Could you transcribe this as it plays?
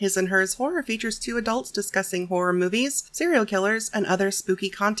His and Hers Horror features two adults discussing horror movies, serial killers, and other spooky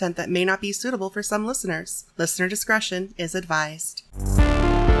content that may not be suitable for some listeners. Listener discretion is advised.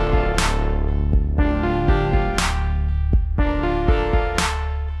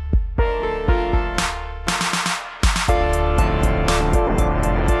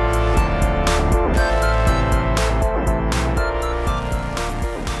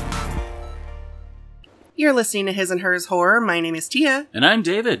 You're listening to His and Hers Horror. My name is Tia. And I'm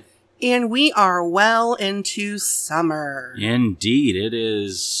David. And we are well into summer. Indeed, it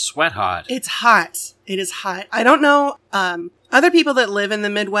is sweat hot. It's hot. It is hot. I don't know, other people that live in the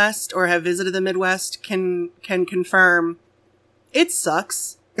Midwest or have visited the Midwest can confirm it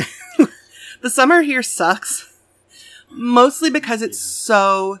sucks. The summer here sucks. Mostly because it's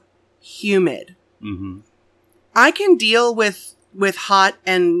so humid. Mm-hmm. I can deal with hot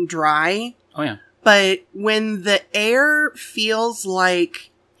and dry. Oh, yeah. But when the air feels like,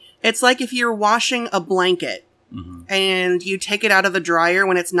 it's like if you're washing a blanket and you take it out of the dryer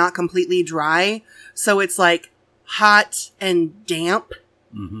when it's not completely dry. So it's like hot and damp.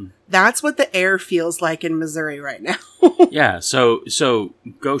 Mm-hmm. That's what the air feels like in Missouri right now. Yeah. So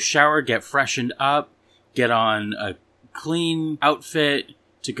go shower, get freshened up, get on a clean outfit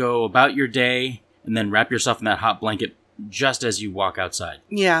to go about your day, and then wrap yourself in that hot blanket just as you walk outside.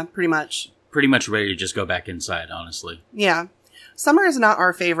 Yeah, pretty much. Pretty much ready to just go back inside, honestly. Yeah. Summer is not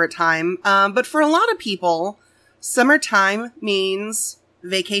our favorite time, but for a lot of people, summertime means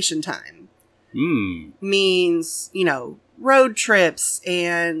vacation time. Means, road trips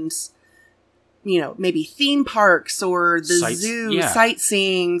and, maybe theme parks or the zoo,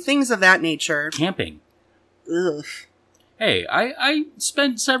 sightseeing, things of that nature. Camping. Ugh. Hey, I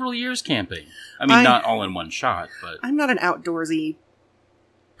spent several years camping. I mean, not all in one shot, but... I'm not an outdoorsy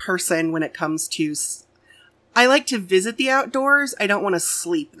person when it comes to... I like to visit the outdoors. I don't want to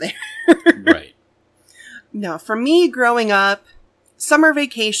sleep there. Right. No, for me, growing up, summer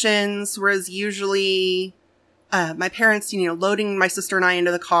vacations was usually my parents, loading my sister and I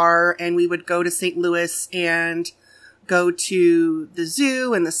into the car, and we would go to St. Louis and go to the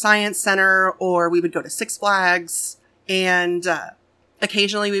zoo and the science center, or we would go to Six Flags, and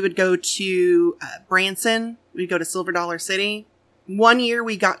occasionally we would go to Branson. We'd go to Silver Dollar City. One year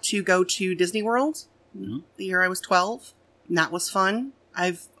we got to go to Disney World, the year I was 12. And that was fun.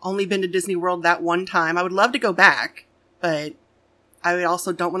 I've only been to Disney World that one time. I would love to go back, but I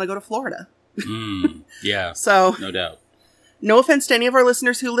also don't want to go to Florida. Yeah, so no doubt. No offense to any of our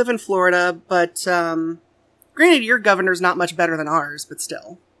listeners who live in Florida, but granted, your governor's not much better than ours, but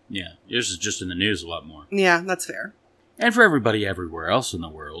still. Yeah, yours is just in the news a lot more. Yeah, that's fair. And for everybody everywhere else in the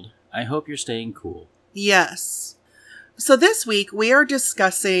world, I hope you're staying cool. Yes. So this week, we are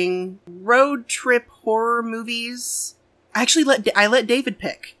discussing road trip horror movies. Actually, I let David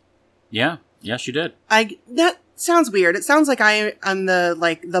pick. Yeah. Yes, you did. That sounds weird. It sounds like I'm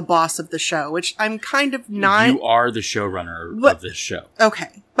the boss of the show, which I'm kind of not. You are the showrunner of this show.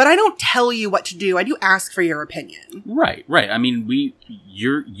 Okay. But I don't tell you what to do. I do ask for your opinion. Right. I mean,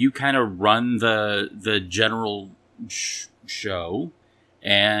 you kind of run the general show,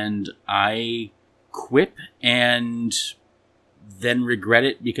 and I quip and then regret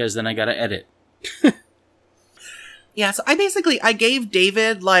it because then I gotta edit. Yeah, so I gave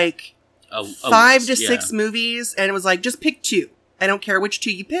David like 5 to 6 movies, and it was like, just pick 2. I don't care which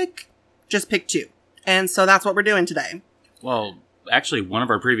 2 you pick, just pick 2. And so that's what we're doing today. Well, actually, one of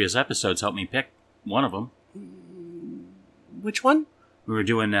our previous episodes helped me pick one of them. Which one? We were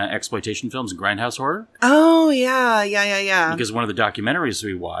doing exploitation films and grindhouse horror. Oh, yeah. Because one of the documentaries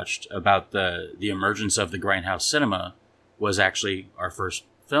we watched about the emergence of the grindhouse cinema was actually our first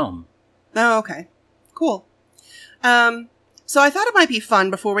film. Oh, okay. Cool. So I thought it might be fun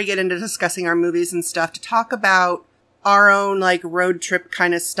before we get into discussing our movies and stuff to talk about our own, like, road trip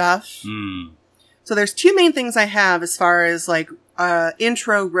kind of stuff. So there's 2 main things I have as far as, like,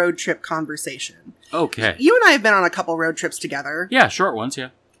 intro road trip conversation. Okay. You and I have been on a couple road trips together. Yeah, short ones,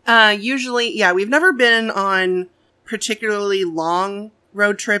 yeah. Usually, we've never been on particularly long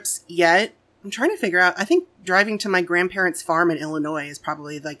road trips yet. I'm trying to figure out, I think driving to my grandparents' farm in Illinois is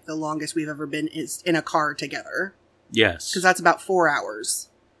probably, like, the longest we've ever been is in a car together. Yes. Because that's about 4 hours.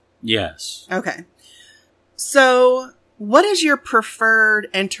 Yes. Okay. So, what is your preferred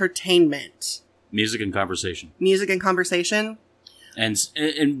entertainment? Music and conversation. Music and conversation?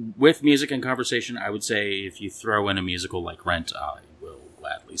 And with music and conversation, I would say if you throw in a musical like Rent, I will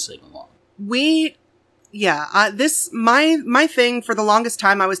gladly sing along. My thing for the longest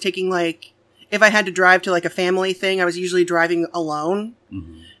time, I was taking, like, if I had to drive to, like, a family thing, I was usually driving alone.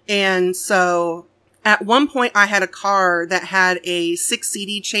 Mm-hmm. And so At one point, I had a car that had a 6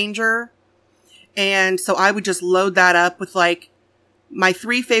 CD changer. And so I would just load that up with like my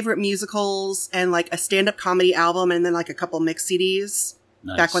 3 favorite musicals and like a stand-up comedy album and then like a couple mix CDs.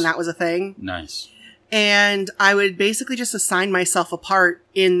 Nice. Back when that was a thing. Nice. And I would basically just assign myself a part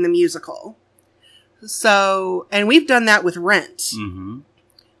in the musical. So, and we've done that with Rent, Mm-hmm.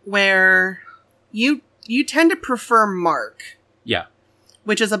 where you tend to prefer Mark. Yeah.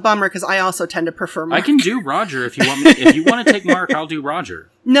 Which is a bummer because I also tend to prefer Mark. I can do Roger if you want me. If you want to take Mark, I'll do Roger.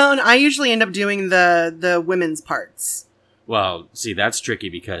 No, I usually end up doing the women's parts. Well, see, that's tricky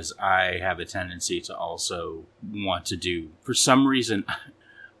because I have a tendency to also want to do, for some reason,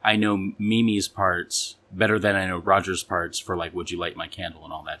 I know Mimi's parts better than I know Roger's parts for like Would You Light My Candle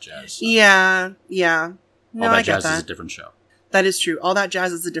and all that jazz. So Yeah. No, all that I get jazz is a that. different show. That is true. All That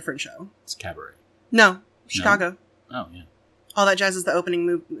Jazz is a different show. It's Cabaret. No, Chicago. Oh, yeah. All That Jazz is the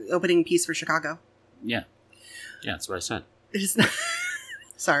opening piece for Chicago. Yeah. Yeah, that's what I said. It is not.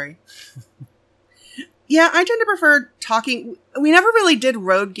 Sorry. Yeah, I tend to prefer talking. We never really did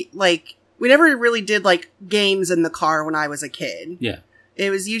we never really did like games in the car when I was a kid. Yeah. It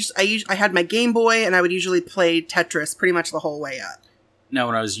was I had my Game Boy and I would usually play Tetris pretty much the whole way up. Now,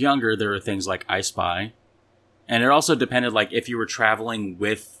 when I was younger, there were things like I Spy. And it also depended, like, if you were traveling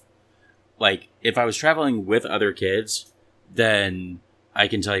with, like, if I was traveling with other kids, then I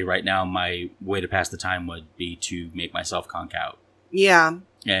can tell you right now, my way to pass the time would be to make myself conk out. Yeah.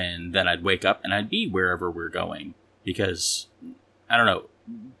 And then I'd wake up and I'd be wherever we're going. Because, I don't know,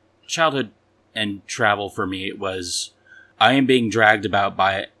 childhood and travel for me, it was, I am being dragged about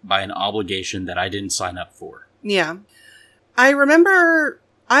by an obligation that I didn't sign up for. Yeah. I remember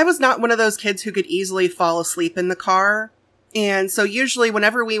I was not one of those kids who could easily fall asleep in the car. And so usually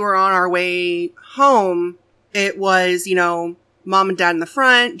whenever we were on our way home, it was, mom and dad in the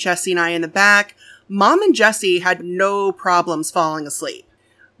front, Jesse and I in the back. Mom and Jesse had no problems falling asleep.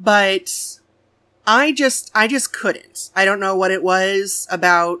 But I just couldn't. I don't know what it was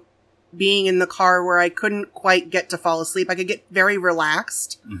about being in the car where I couldn't quite get to fall asleep. I could get very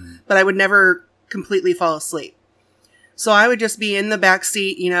relaxed, but I would never completely fall asleep. So I would just be in the back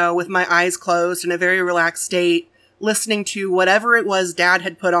seat, with my eyes closed in a very relaxed state, listening to whatever it was Dad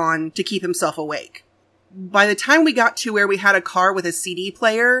had put on to keep himself awake. By the time we got to where we had a car with a CD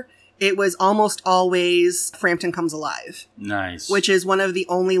player, it was almost always Frampton Comes Alive. Nice. Which is one of the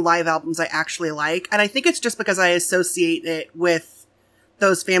only live albums I actually like. And I think it's just because I associate it with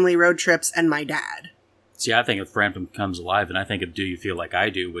those family road trips and my dad. See, I think of Frampton Comes Alive, and I think of Do You Feel Like I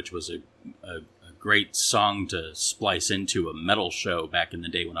Do, which was a great song to splice into a metal show back in the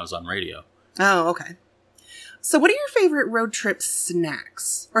day when I was on radio. Oh, okay. So what are your favorite road trip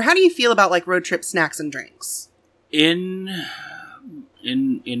snacks? Or how do you feel about like road trip snacks and drinks? In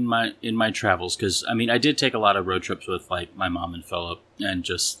my travels, because I did take a lot of road trips with like my mom and Philip, and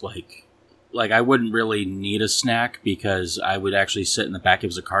just like I wouldn't really need a snack because I would actually sit in the back. It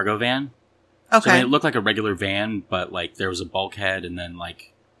was a cargo van. Okay. So it looked like a regular van, but like there was a bulkhead, and then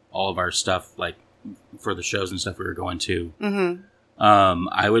like all of our stuff, like for the shows and stuff we were going to. Mm-hmm.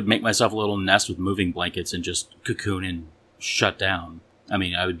 I would make myself a little nest with moving blankets and just cocoon and shut down.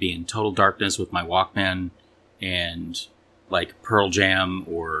 I would be in total darkness with my Walkman and like Pearl Jam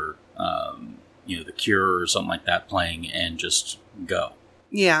or, The Cure or something like that playing and just go.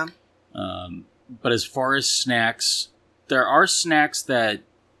 Yeah. But as far as snacks, there are snacks that,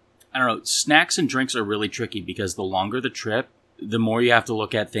 I don't know, snacks and drinks are really tricky because the longer the trip, the more you have to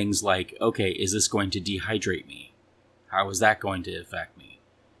look at things like, okay, is this going to dehydrate me? How is that going to affect me?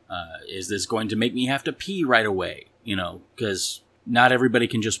 Is this going to make me have to pee right away? Because not everybody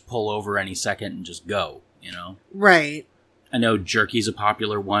can just pull over any second and just go, Right. I know jerky's a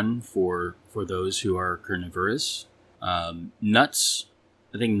popular one for those who are carnivorous. Nuts,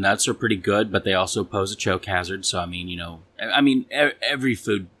 I think nuts are pretty good, but they also pose a choke hazard. So, every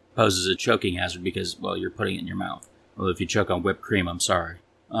food poses a choking hazard because, well, you're putting it in your mouth. Well, if you choke on whipped cream, I'm sorry.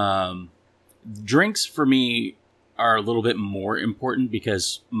 Drinks for me are a little bit more important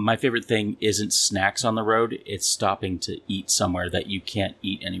because my favorite thing isn't snacks on the road. It's stopping to eat somewhere that you can't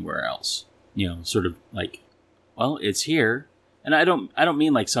eat anywhere else. Sort of like, well, it's here. And I don't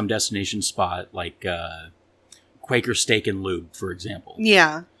mean like some destination spot like Quaker Steak and Lube, for example.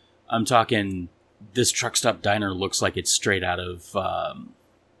 Yeah. I'm talking this truck stop diner looks like it's straight out of,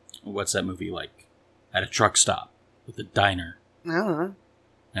 what's that movie like? At a truck stop with a diner. I don't know.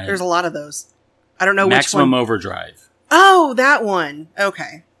 And There's a lot of those. I don't know Maximum which one. Overdrive. Oh, that one.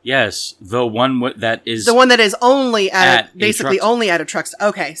 Okay. Yes, the one that is... The one that is only at basically only at a truck stop.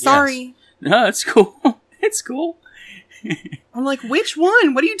 Okay, sorry. Yes. No, it's cool. It's cool. I'm like, which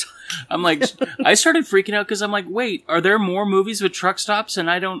one? What are you I'm like, I started freaking out because I'm like, wait, are there more movies with truck stops? And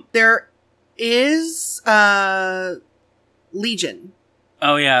I don't. There is Legion.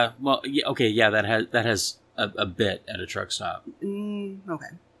 Oh yeah, well, yeah, okay, yeah, that has a bit at a truck stop.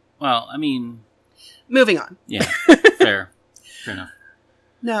 Okay. Well, I mean, moving on. Yeah, fair enough.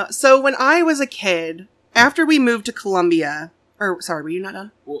 No, so when I was a kid, after we moved to Columbia, sorry, were you not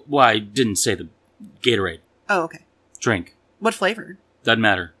done? Well, I didn't say the Gatorade. Oh, okay. Drink. What flavor? Doesn't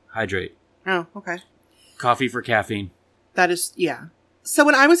matter. Hydrate. Oh, okay. Coffee for caffeine. That is, yeah. So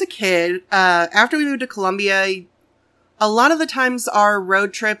when I was a kid, after we moved to Columbia, a lot of the times our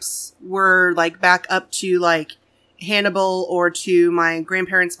road trips were like back up to like Hannibal or to my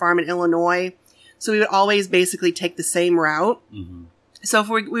grandparents' farm in Illinois. So we would always basically take the same route. Mm-hmm. So if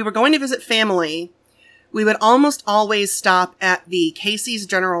we were going to visit family, we would almost always stop at the Casey's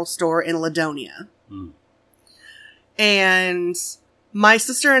General Store in Ladonia. Mm. And my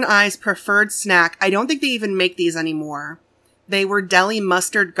sister and I's preferred snack, I don't think they even make these anymore. They were deli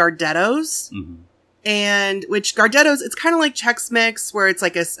mustard Gardettos. Mm-hmm. And which Gardettos, it's kind of like Chex Mix where it's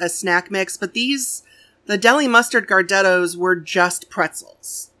like a snack mix. But the deli mustard Gardettos were just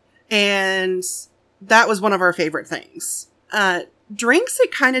pretzels. And that was one of our favorite things. Drinks,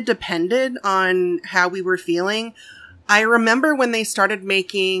 it kind of depended on how we were feeling. I remember when they started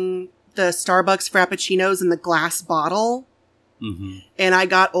making the Starbucks Frappuccinos in the glass bottle, mm-hmm. and I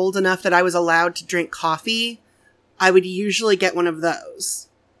got old enough that I was allowed to drink coffee, I would usually get one of those.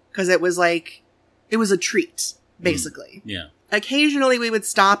 Because it was a treat, basically. Yeah. Occasionally we would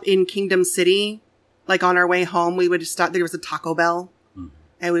stop in Kingdom City. Like on our way home, we would stop, there was a Taco Bell. Mm-hmm.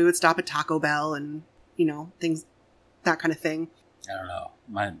 And we would stop at Taco Bell and, things, that kind of thing. I don't know.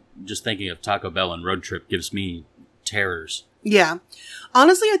 Just thinking of Taco Bell and road trip gives me terrors. Yeah.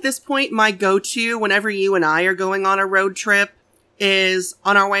 Honestly, at this point, my go-to whenever you and I are going on a road trip is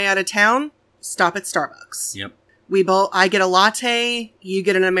on our way out of town, stop at Starbucks. Yep. I get a latte, you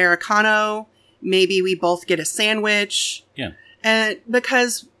get an Americano, maybe we both get a sandwich. Yeah. And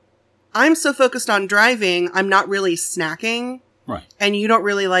because I'm so focused on driving, I'm not really snacking. Right. And you don't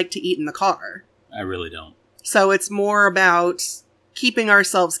really like to eat in the car. I really don't. So it's more about keeping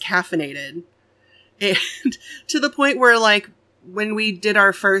ourselves caffeinated. And to the point where, like, when we did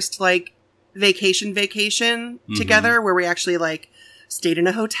our first, like, vacation mm-hmm. together, where we actually, like, stayed in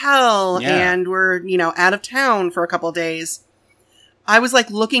a hotel and were, out of town for a couple of days, I was,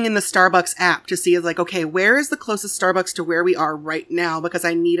 like, looking in the Starbucks app to see, like, okay, where is the closest Starbucks to where we are right now? Because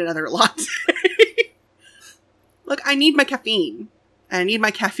I need another latte. Look, I need my caffeine. I need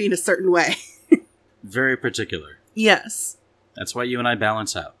my caffeine a certain way. Very particular. Yes. That's why you and I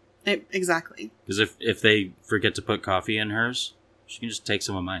balance out. Exactly. Because if they forget to put coffee in hers, she can just take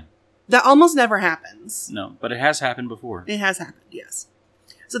some of mine. That almost never happens. No, but it has happened before. It has happened, yes.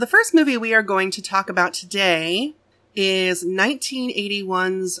 So the first movie we are going to talk about today is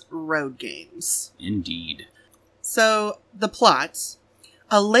 1981's Road Games. Indeed. So the plot: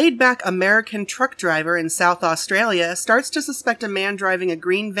 a laid-back American truck driver in South Australia starts to suspect a man driving a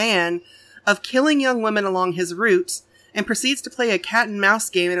green van of killing young women along his route and proceeds to play a cat-and-mouse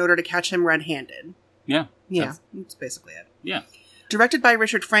game in order to catch him red-handed. Yeah. Yeah, that's basically it. Yeah. Directed by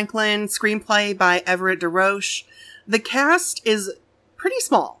Richard Franklin, screenplay by Everett DeRoche. The cast is pretty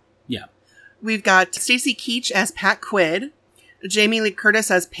small. Yeah. We've got Stacy Keach as Pat Quid, Jamie Lee Curtis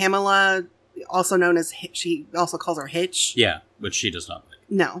as Pamela, also known as she also calls her Hitch. Yeah, which she does not like.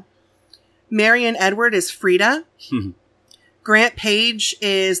 No. Marion Edward is Frida. Grant Page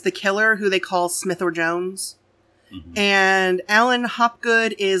is the killer, who they call Smith or Jones. Mm-hmm. And Alan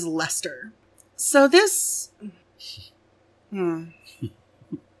Hopgood is Lester. So this...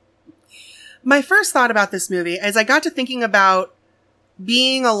 My first thought about this movie is I got to thinking about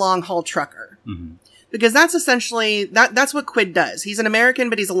being a long-haul trucker. Mm-hmm. Because that's essentially... That's what Quid does. He's an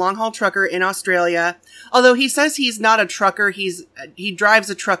American, but he's a long-haul trucker in Australia. Although he says he's not a trucker. He drives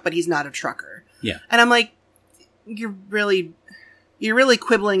a truck, but he's not a trucker. Yeah. And I'm like... You're really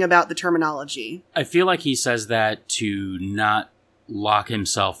quibbling about the terminology. I feel like he says that to not lock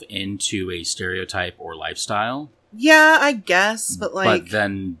himself into a stereotype or lifestyle. Yeah, I guess, but like... But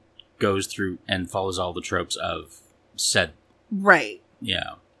then goes through and follows all the tropes of said... Right.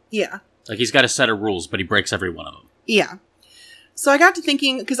 Yeah. Yeah. Like he's got a set of rules, but he breaks every one of them. Yeah. So I got to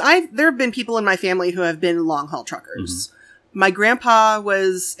thinking, because there have been people in my family who have been long-haul truckers. Mm-hmm. My grandpa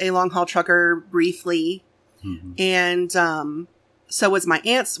was a long-haul trucker briefly. Mm-hmm. And so was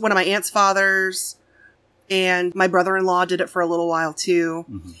one of my aunt's fathers, and my brother-in-law did it for a little while too.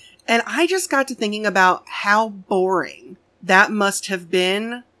 Mm-hmm. And I just got to thinking about how boring that must have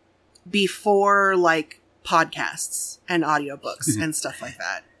been before, like, podcasts and audiobooks and stuff like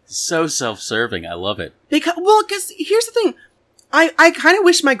that. So self-serving. I love it. Because here's the thing. I kind of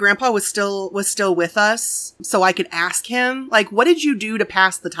wish my grandpa was still with us so I could ask him, like, what did you do to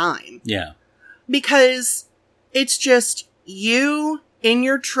pass the time? Yeah. Because it's just you in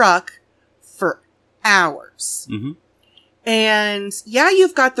your truck for hours. Mm-hmm. And yeah,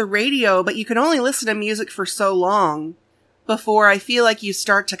 you've got the radio, but you can only listen to music for so long before I feel like you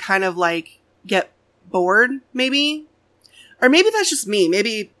start to kind of like get bored, maybe. Or maybe that's just me.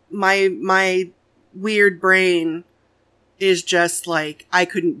 Maybe my weird brain is just like, I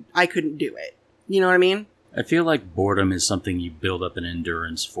couldn't do it. You know what I mean? I feel like boredom is something you build up an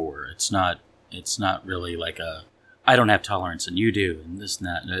endurance for. It's not really like I don't have tolerance and you do and this and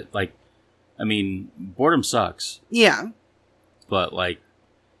that. And like, I mean, boredom sucks. Yeah. But like,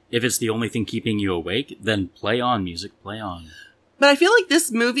 if it's the only thing keeping you awake, then play on music, play on. But I feel like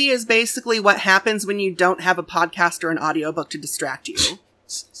this movie is basically what happens when you don't have a podcast or an audiobook to distract you.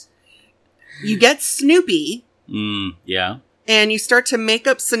 You get Snoopy. Yeah. And you start to make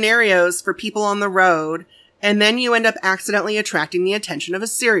up scenarios for people on the road, and then you end up accidentally attracting the attention of a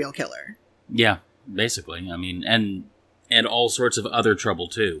serial killer. Yeah, basically. I mean, and all sorts of other trouble,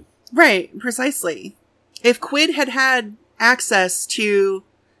 too. Right, precisely. If Quid had access to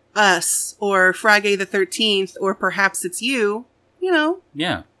us, or Friday the 13th, or Perhaps It's You, you know.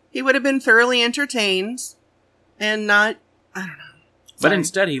 Yeah. He would have been thoroughly entertained, and not, I don't know. But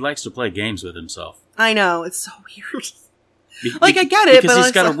instead, he likes to play games with himself. I know, it's so weird. I get it, because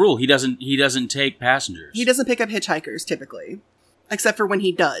he's got a rule. He doesn't take passengers. He doesn't pick up hitchhikers typically, except for when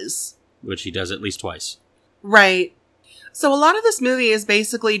he does, which he does at least twice. Right. So a lot of this movie is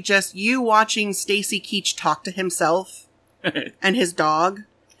basically just you watching Stacy Keach talk to himself and his dog,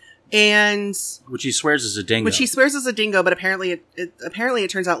 and which he swears is a dingo. But apparently it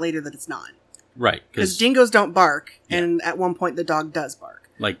turns out later that it's not. Right, because dingoes don't bark, and at one point the dog does bark.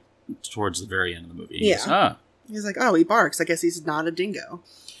 Like towards the very end of the movie. He's like, oh, he barks. I guess he's not a dingo.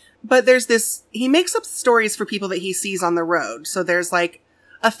 But there's this, he makes up stories for people that he sees on the road. So there's like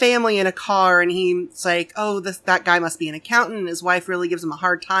a family in a car and he's like, oh, that guy must be an accountant and his wife really gives him a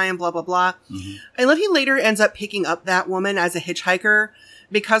hard time, blah, blah, blah. Mm-hmm. I love he later ends up picking up that woman as a hitchhiker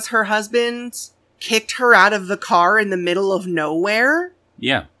because her husband kicked her out of the car in the middle of nowhere.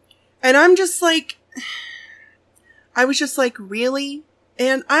 Yeah. And I'm just like, I was just like, really?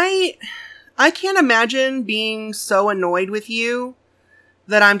 And I can't imagine being so annoyed with you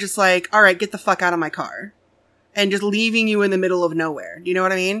that I'm just like, all right, get the fuck out of my car. And just leaving you in the middle of nowhere. Do you know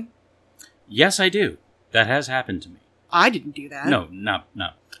what I mean? Yes, I do. That has happened to me. I didn't do that. No.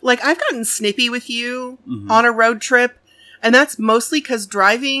 Like, I've gotten snippy with you on a road trip. And that's mostly because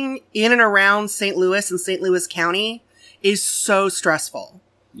driving in and around St. Louis and St. Louis County is so stressful.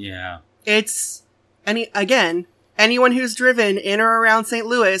 Yeah. It's, anyone who's driven in or around St.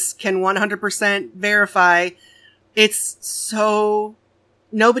 Louis can 100% verify it's so,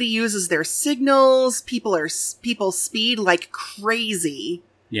 nobody uses their signals. People speed like crazy.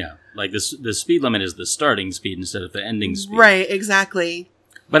 Yeah. Like the speed limit is the starting speed instead of the ending speed. Right, exactly.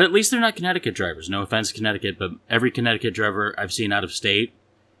 But at least they're not Connecticut drivers. No offense, Connecticut, but every Connecticut driver I've seen out of state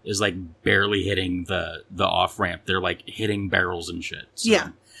is like barely hitting the off ramp. They're like hitting barrels and shit. So. Yeah.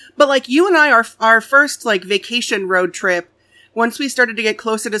 But like you and I, our first like vacation road trip, once we started to get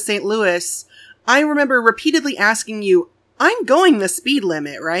closer to St. Louis, I remember repeatedly asking you, I'm going the speed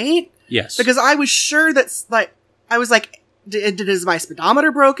limit, right? Yes. Because I was sure that's like, I was like, is my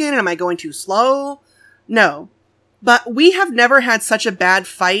speedometer broken? Am I going too slow? No. But we have never had such a bad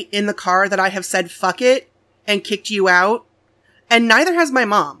fight in the car that I have said, fuck it, and kicked you out. And neither has my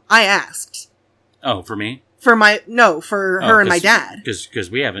mom. I asked. Oh, for me? For her and my dad. Because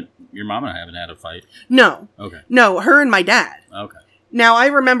we haven't, your mom and I haven't had a fight. No. Okay. No, her and my dad. Okay. Now, I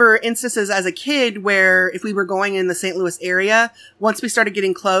remember instances as a kid where if we were going in the St. Louis area, once we started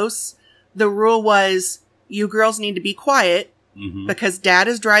getting close, the rule was, you girls need to be quiet because your dad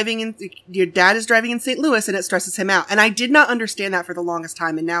is driving in St. Louis and it stresses him out. And I did not understand that for the longest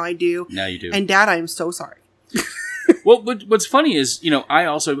time, and now I do. Now you do. And Dad, I am so sorry. Well, what's funny is, I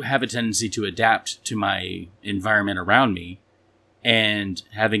also have a tendency to adapt to my environment around me, and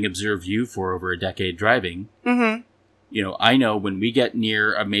having observed you for over a decade driving, I know when we get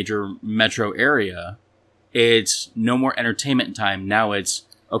near a major metro area, it's no more entertainment time. Now it's,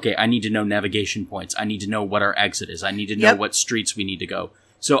 okay, I need to know navigation points. I need to know what our exit is. I need to know what streets we need to go.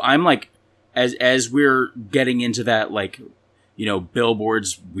 So I'm like, as we're getting into that, like,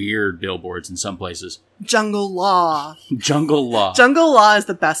 weird billboards in some places. Jungle Law. Jungle Law. Jungle Law is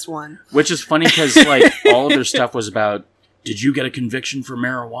the best one. Which is funny because, like, all of their stuff was about, did you get a conviction for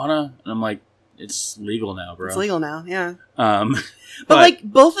marijuana? And I'm like, It's legal now, bro. It's legal now, yeah. But like,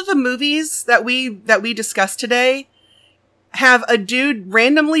 both of the movies that we discussed today have a dude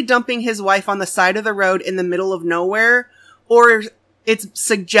randomly dumping his wife on the side of the road in the middle of nowhere, or it's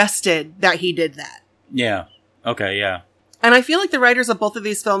suggested that he did that. Yeah. Okay, yeah. And I feel like the writers of both of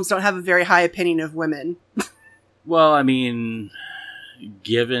these films don't have a very high opinion of women. Well, I mean,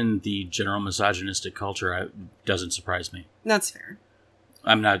 given the general misogynistic culture, it doesn't surprise me. That's fair.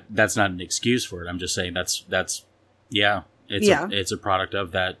 That's not an excuse for it. I'm just saying that's it's a product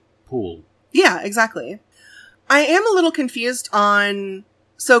of that pool. Yeah, exactly. I am a little confused on,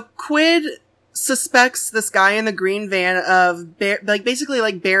 so Quid suspects this guy in the green van of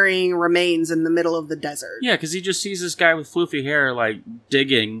basically burying remains in the middle of the desert. Yeah, because he just sees this guy with floofy hair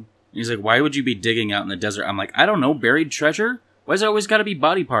digging. He's like, why would you be digging out in the desert? I'm like, I don't know, buried treasure? Why is it always got to be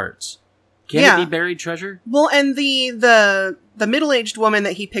body parts? Can't it be buried treasure? Well, and the middle-aged woman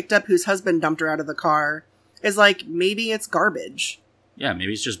that he picked up whose husband dumped her out of the car is like, maybe it's garbage. Yeah,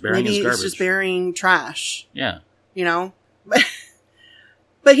 maybe he's just burying his garbage. Maybe it's just burying trash. Yeah. You know?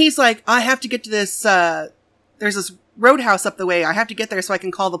 But he's like, I have to get to this, there's this roadhouse up the way. I have to get there so I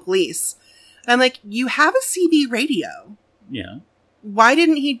can call the police. And I'm like, you have a CB radio. Yeah. Why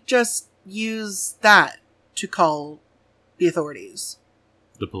didn't he just use that to call the authorities?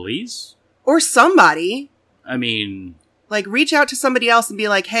 The police? Or somebody. I mean... reach out to somebody else and be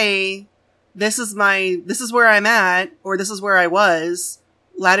like, hey, this is where I'm at, or this is where I was.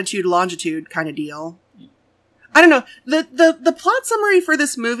 Latitude, longitude kind of deal. I don't know. The plot summary for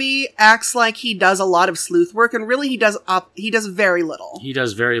this movie acts like he does a lot of sleuth work, and really he does very little. He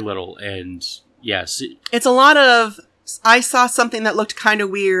does very little, and yes. It's a lot of, I saw something that looked kind of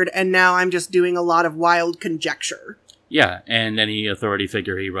weird, and now I'm just doing a lot of wild conjecture. Yeah, and any authority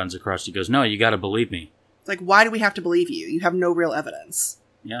figure he runs across, he goes, no, you gotta believe me. It's like, why do we have to believe you? You have no real evidence.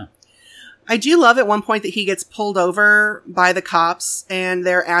 Yeah. I do love at one point that he gets pulled over by the cops, and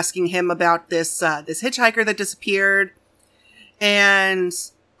they're asking him about this hitchhiker that disappeared. And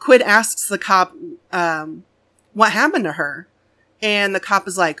Quid asks the cop, what happened to her? And the cop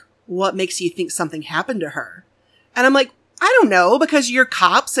is like, what makes you think something happened to her? And I'm like, I don't know, because you're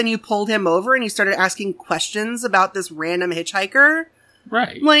cops and you pulled him over and you started asking questions about this random hitchhiker.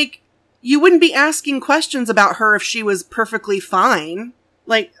 Right. Like, you wouldn't be asking questions about her if she was perfectly fine.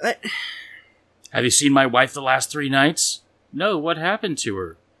 Like, have you seen my wife the last 3 nights? No, what happened to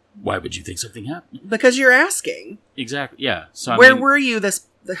her? Why would you think something happened? Because you're asking. Exactly, yeah. So Where were you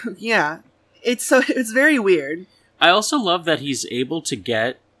yeah. It's very weird. I also love that he's able to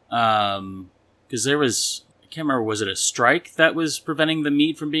get, because there was, I can't remember, was it a strike that was preventing the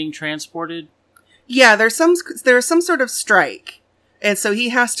meat from being transported? Yeah, there's some sort of strike. And so he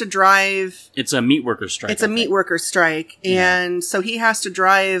has to drive... It's a meat worker strike. It's a meat worker strike. Yeah. And so he has to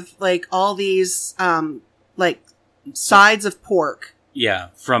drive, all these, sides of pork. Yeah,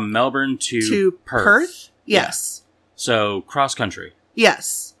 from Melbourne to Perth? Yes. Yeah. So, cross-country.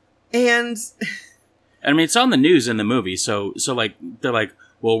 Yes. And... I mean, it's on the news in the movie, so they're like,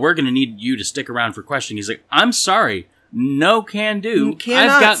 well, we're going to need you to stick around for questioning. He's like, I'm sorry. No can do.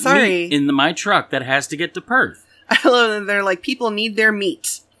 I've got meat in my truck that has to get to Perth. I love that they're like, people need their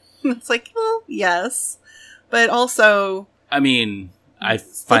meat. It's like, well, yes. But also... I mean, I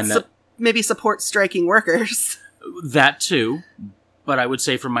find that... maybe support striking workers. That too. But I would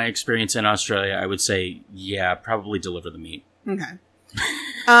say from my experience in Australia, I would say, yeah, probably deliver the meat. Okay.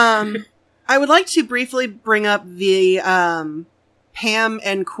 I would like to briefly bring up the Pam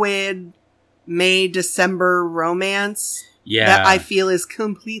and Quid May-December romance. Yeah. That I feel is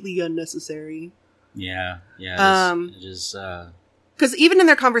completely unnecessary. Yeah, it is. Because even in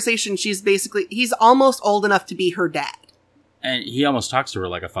their conversation, he's almost old enough to be her dad. And he almost talks to her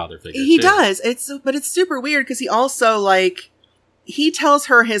like a father figure, He does. But it's super weird because he also, he tells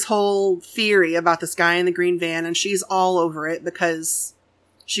her his whole theory about this guy in the green van, and she's all over it because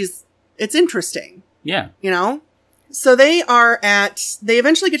it's interesting. Yeah. You know? So they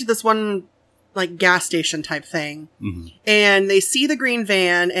eventually get to this one, gas station type thing. Mm-hmm. And they see the green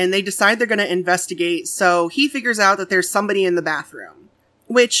van and they decide they're going to investigate. So he figures out that there's somebody in the bathroom,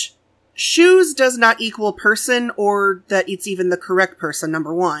 which shoes does not equal person or that it's even the correct person.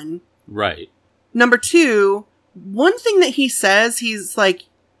 Number one. Right. Number two, one thing that he says, he's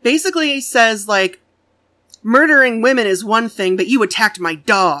basically says murdering women is one thing, but you attacked my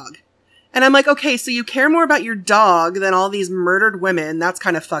dog. And I'm like, okay, so you care more about your dog than all these murdered women. That's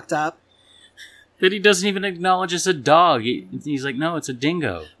kind of fucked up. That he doesn't even acknowledge it's a dog. He's like, no, it's a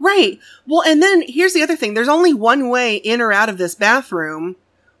dingo. Right. Well, and then here's the other thing. There's only one way in or out of this bathroom.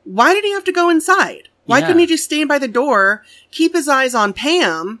 Why did he have to go inside? Why couldn't he just stand by the door, keep his eyes on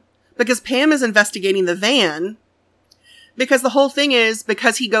Pam, because Pam is investigating the van. Because the whole thing is,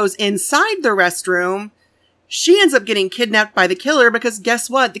 because he goes inside the restroom, she ends up getting kidnapped by the killer because guess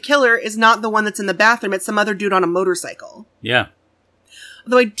what? The killer is not the one that's in the bathroom. It's some other dude on a motorcycle. Yeah.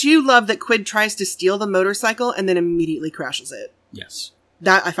 Although I do love that Quid tries to steal the motorcycle and then immediately crashes it. Yes.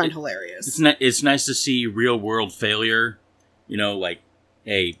 That I find hilarious. It's nice to see real world failure. You know, like,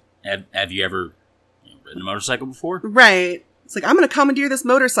 hey, have you ever ridden a motorcycle before? Right. It's like, I'm going to commandeer this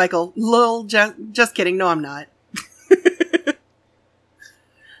motorcycle. Lol, just kidding. No, I'm not.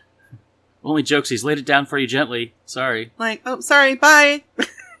 Only jokes, he's laid it down for you gently. Sorry. Like, oh, sorry, bye.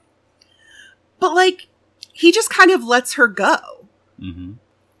 But, like, he just kind of lets her go. Mm-hmm.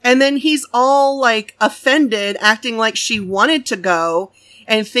 And then he's all, like, offended, acting like she wanted to go,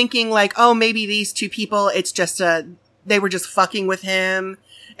 and thinking, like, oh, maybe these two people, it's just they were just fucking with him,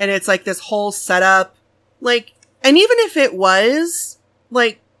 and it's, like, this whole setup. Like, and even if it was,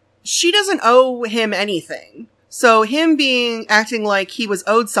 like, she doesn't owe him anything. So him acting like he was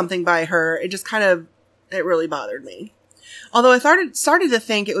owed something by her, it really bothered me. Although I started to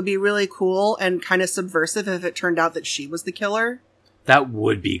think it would be really cool and kind of subversive if it turned out that she was the killer. That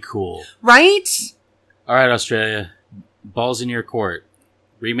would be cool. Right? All right, Australia. Balls in your court.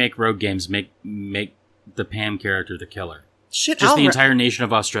 Remake Rogue Games. Make the Pam character the killer. Shit, just the entire nation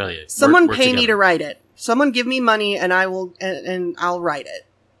of Australia. Someone pay me to write it. Someone give me money and I will, and I'll write it.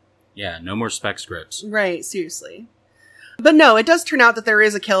 Yeah, no more spec scripts. Right, seriously. But no, it does turn out that there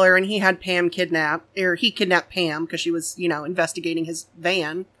is a killer and he had Pam kidnapped, or he kidnapped Pam because she was, investigating his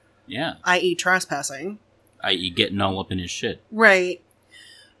van. Yeah. I.e. trespassing. I.e. getting all up in his shit. Right.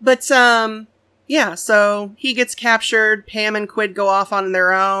 But, yeah, so he gets captured, Pam and Quid go off on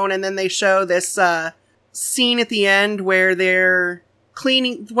their own, and then they show this, scene at the end where they're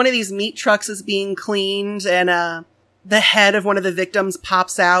cleaning, one of these meat trucks is being cleaned, and, the head of one of the victims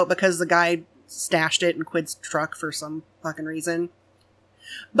pops out because the guy stashed it in Quid's truck for some fucking reason.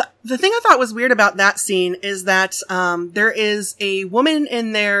 But the thing I thought was weird about that scene is that, there is a woman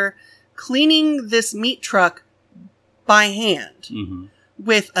in there cleaning this meat truck by hand. Mm-hmm.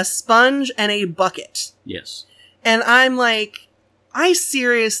 With a sponge and a bucket. Yes. And I'm like, I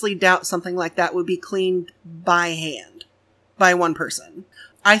seriously doubt something like that would be cleaned by hand by one person.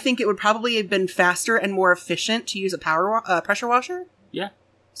 I think it would probably have been faster and more efficient to use a pressure washer. Yeah.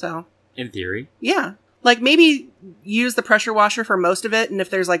 So. In theory. Yeah. Like maybe use the pressure washer for most of it, and if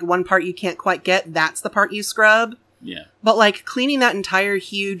there's like one part you can't quite get, that's the part you scrub. Yeah. But like cleaning that entire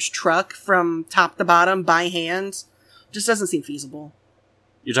huge truck from top to bottom by hand just doesn't seem feasible.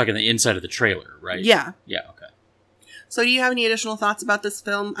 You're talking the inside of the trailer, right? Yeah. Yeah, okay. So do you have any additional thoughts about this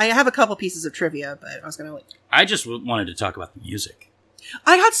film? I have a couple pieces of trivia, but I was going to I just wanted to talk about the music.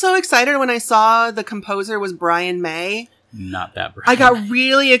 I got so excited when I saw the composer was Brian May. Not that Brian. I got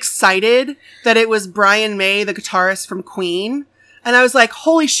really excited that it was Brian May, the guitarist from Queen. And I was like,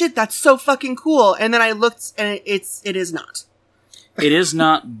 holy shit, that's so fucking cool. And then I looked and it is not. It is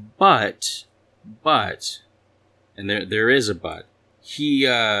not, but, and there is a but.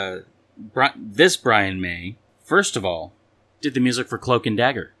 This Brian May, first of all, did the music for Cloak and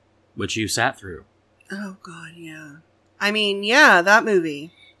Dagger, which you sat through. Oh god, yeah. I mean, yeah, that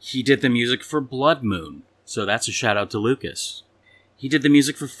movie. He did the music for Blood Moon, so that's a shout out to Lucas. He did the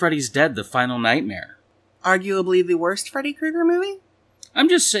music for Freddy's Dead, The Final Nightmare. Arguably the worst Freddy Krueger movie? I'm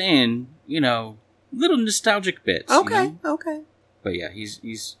just saying, little nostalgic bits. Okay, okay. But yeah,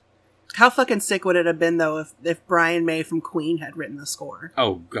 he's... How fucking sick would it have been, though, if Brian May from Queen had written the score?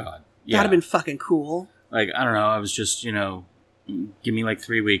 Oh, God. Yeah. That'd have been fucking cool. Like, I don't know, I was just, give me like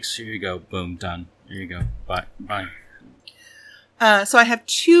 3 weeks. Here you go. Boom, done. Here you go. Bye. So I have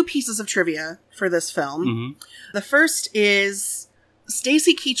 2 pieces of trivia for this film. Mm-hmm. The first is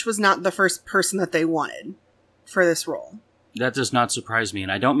Stacy Keach was not the first person that they wanted for this role. That does not surprise me,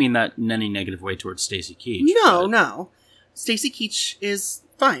 and I don't mean that in any negative way towards Stacy Keach. No. Stacy Keach is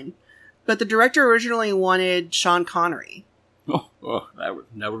fine. But the director originally wanted Sean Connery. Oh,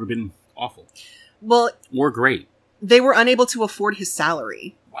 that would have been awful. Well... Or great. They were unable to afford his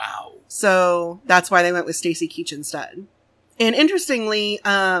salary. Wow. So that's why they went with Stacy Keach instead. And interestingly,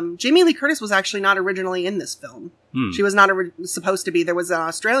 Jamie Lee Curtis was actually not originally in this film. She was not supposed to be. There was an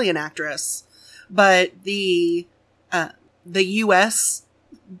Australian actress. But the U.S.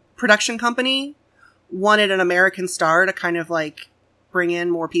 production company wanted an American star to kind of like bring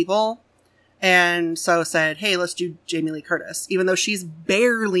in more people. And so said, hey, let's do Jamie Lee Curtis, even though she's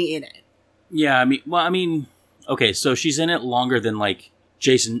barely in it. Yeah, I mean, okay, so she's in it longer than like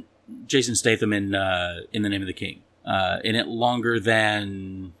Jason Statham in The Name of the King. In it longer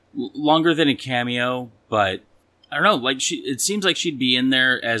than a cameo, but I don't know, like it seems like she'd be in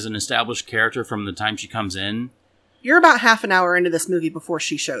there as an established character from the time she comes in. You're about half an hour into this movie before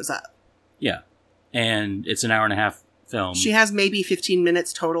she shows up. Yeah. And it's an hour and a half film. She has maybe 15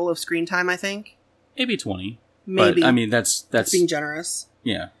 minutes total of screen time, I think. Maybe 20. Maybe. But, I mean, that's being generous.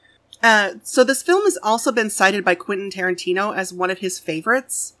 Yeah. So this film has also been cited by Quentin Tarantino as one of his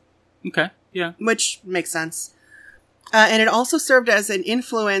favorites. Okay. Yeah. Which makes sense. And it also served as an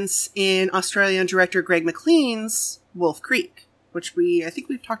influence in Australian director Greg McLean's Wolf Creek, which I think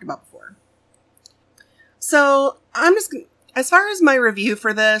we've talked about before. So as far as my review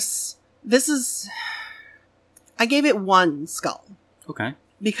for this is, I gave it 1 skull. Okay.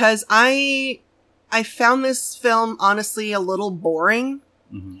 Because I found this film honestly a little boring.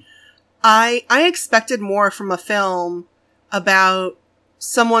 Mm-hmm. I expected more from a film about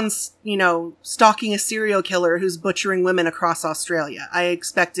someone's, stalking a serial killer who's butchering women across Australia. I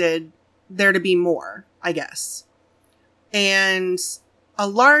expected there to be more, I guess. And a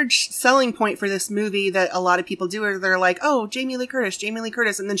large selling point for this movie that a lot of people do is they're like, oh, Jamie Lee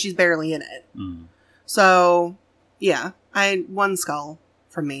Curtis, and then she's barely in it. Mm. So, yeah, 1 skull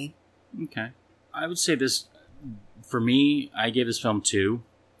from me. Okay. I would say this, for me, I gave this film 2.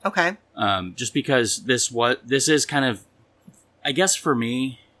 Okay. Just because this is kind of, I guess for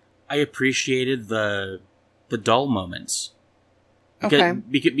me, I appreciated the dull moments. Okay.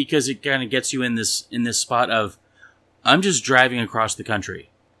 Because it kind of gets you in this spot of, I'm just driving across the country.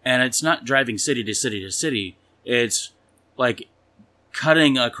 And it's not driving city to city to city. It's like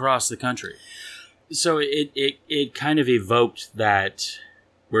cutting across the country. So it kind of evoked that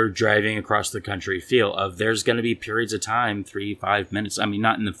we're driving across the country feel of there's going to be periods of time, 3-5 minutes. I mean,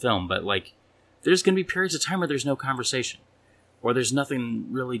 not in the film, but like there's going to be periods of time where there's no conversation or there's nothing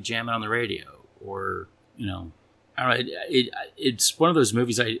really jamming on the radio or, I don't know. It's one of those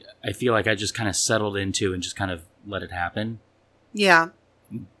movies I feel like I just kind of settled into and just kind of let it happen. Yeah.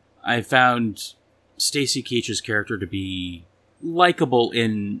 I found Stacy Keach's character to be likable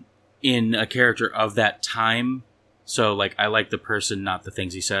in a character of that time. So, like, I like the person, not the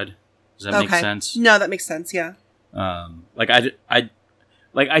things he said. Does that make sense? No, that makes sense. Yeah. I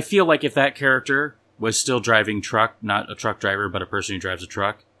feel like if that character was still driving truck, not a truck driver, but a person who drives a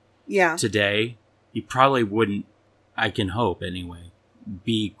truck. Yeah. Today, he probably wouldn't, I can hope anyway,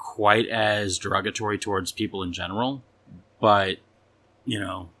 be quite as derogatory towards people in general. But,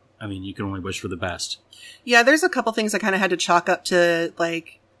 I mean, you can only wish for the best. Yeah, there's a couple things I kind of had to chalk up to,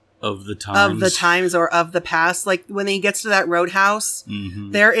 like, of the times or of the past. Like when he gets to that roadhouse, mm-hmm.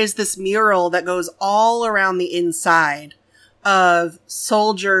 there is this mural that goes all around the inside of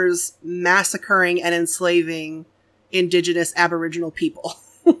soldiers massacring and enslaving indigenous Aboriginal people.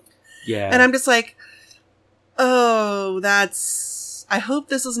 Yeah. And I'm just like, oh, I hope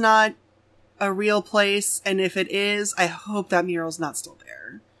this is not a real place. And if it is, I hope that mural's not still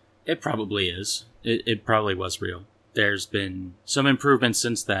there. It probably is. It probably was real. There's been some improvements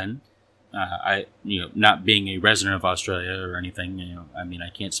since then. Not being a resident of Australia or anything, I mean, I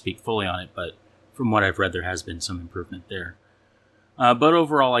can't speak fully on it, but from what I've read, there has been some improvement there. But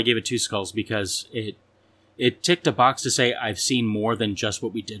overall, I gave it 2 skulls because it ticked a box to say I've seen more than just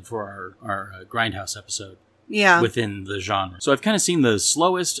what we did for our Grindhouse episode. Yeah. Within the genre. So I've kind of seen the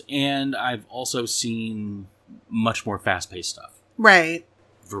slowest, and I've also seen much more fast-paced stuff. Right.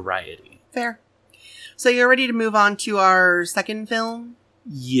 Variety. Fair. So you're ready to move on to our second film?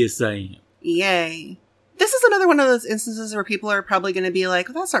 Yes, I am. Yay. This is another one of those instances where people are probably going to be like,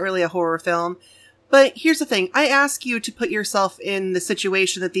 well, that's not really a horror film. But here's the thing. I ask you to put yourself in the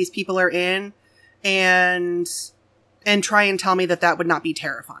situation that these people are in and try and tell me that would not be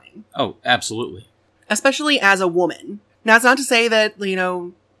terrifying. Oh, absolutely. Especially as a woman. Now, it's not to say that,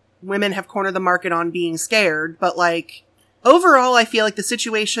 women have cornered the market on being scared, but like, overall, I feel like the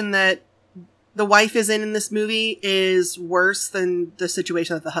situation that the wife is in this movie is worse than the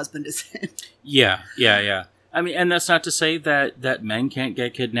situation that the husband is in. Yeah. I mean, and that's not to say that men can't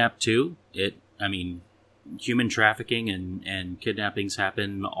get kidnapped too. Human trafficking and kidnappings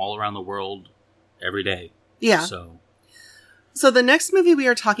happen all around the world every day. Yeah. So the next movie we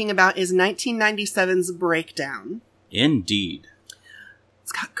are talking about is 1997's Breakdown. Indeed.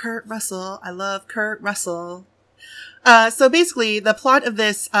 It's got Kurt Russell. I love Kurt Russell. So basically, the plot of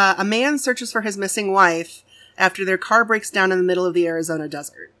this, a man searches for his missing wife after their car breaks down in the middle of the Arizona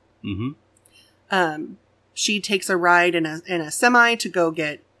desert. Mm-hmm. She takes a ride in a semi to go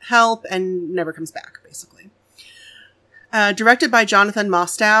get help and never comes back, basically. Directed by Jonathan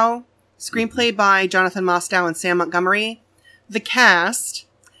Mostow. Screenplay by Jonathan Mostow and Sam Montgomery. The cast,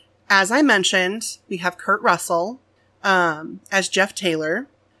 as I mentioned, we have Kurt Russell as Jeff Taylor.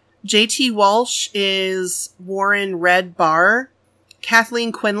 JT Walsh is Warren Red Barr.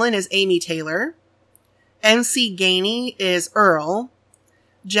 Kathleen Quinlan is Amy Taylor. MC Gainey is Earl.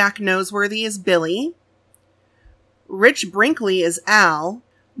 Jack Noseworthy is Billy. Rich Brinkley is Al.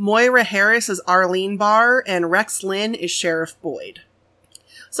 Moira Harris is Arlene Barr. And Rex Lynn is Sheriff Boyd.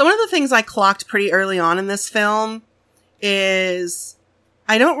 So one of the things I clocked pretty early on in this film is,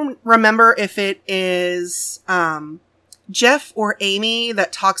 I don't remember if it is Jeff or Amy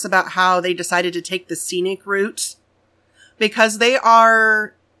that talks about how they decided to take the scenic route, because they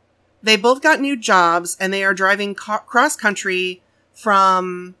both got new jobs and they are driving cross country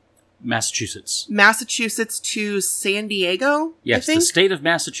from Massachusetts to San Diego. Yes, the state of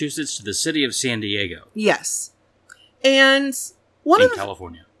Massachusetts to the city of San Diego. Yes. And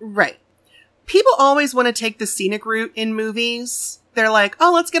California. Right. People always want to take the scenic route in movies. They're like,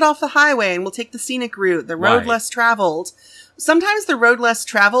 oh, let's get off the highway and we'll take the scenic route, the road less traveled. Sometimes the road less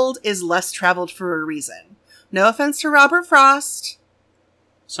traveled is less traveled for a reason. No offense to Robert Frost.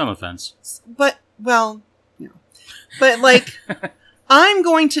 Some offense. But, well, no. But, like, I'm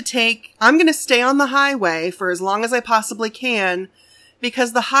going to stay on the highway for as long as I possibly can,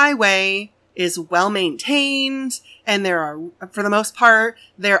 because the highway is well maintained, and for the most part,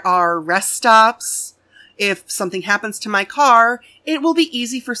 there are rest stops. If something happens to my car, it will be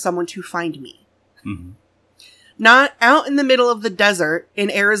easy for someone to find me. Mm-hmm. Not out in the middle of the desert in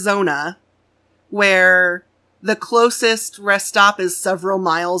Arizona, where the closest rest stop is several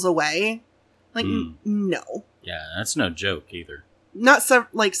miles away. Like, no. Yeah, that's no joke either. Not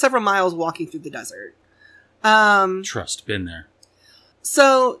several miles walking through the desert. Trust, been there.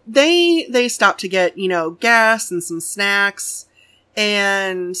 So they stop to get, gas and some snacks,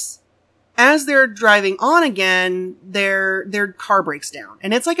 and as they're driving on again, their car breaks down,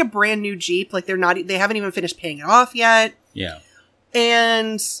 and it's like a brand new Jeep. Like they haven't even finished paying it off yet. Yeah.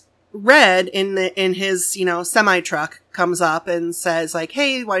 And Red in his, semi truck comes up and says like,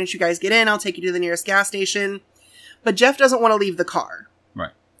 "Hey, why don't you guys get in? I'll take you to the nearest gas station." But Jeff doesn't want to leave the car.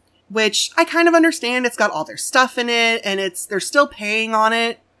 Right. Which I kind of understand. It's got all their stuff in it, and they're still paying on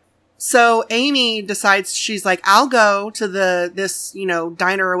it. So Amy decides, she's like, I'll go to this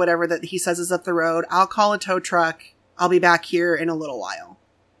diner or whatever that he says is up the road. I'll call a tow truck. I'll be back here in a little while.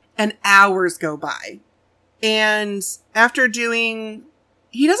 And hours go by. And after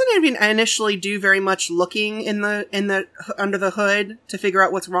he doesn't even initially do very much looking in the under the hood to figure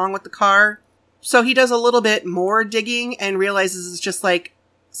out what's wrong with the car. So he does a little bit more digging and realizes it's just like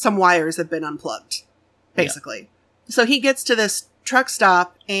some wires have been unplugged, basically. Yeah. So he gets to this truck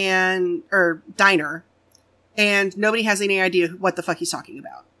stop or diner, and nobody has any idea what the fuck he's talking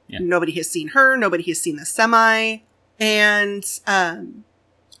about. Yeah. Nobody has seen her. Nobody has seen the semi. And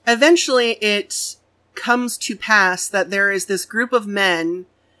eventually it comes to pass that there is this group of men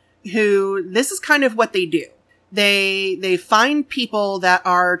who, this is kind of what they do. They find people that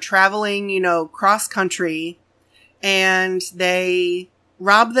are traveling, cross country, and they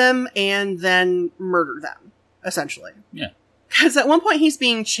rob them and then murder them, essentially. Yeah. Because at one point he's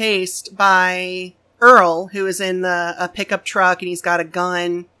being chased by Earl, who is in a pickup truck, and he's got a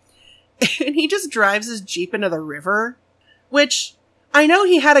gun, and he just drives his Jeep into the river, which I know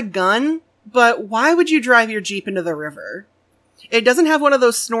he had a gun, but why would you drive your Jeep into the river? It doesn't have one of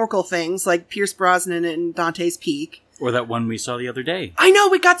those snorkel things like Pierce Brosnan in Dante's Peak. Or that one we saw the other day. I know,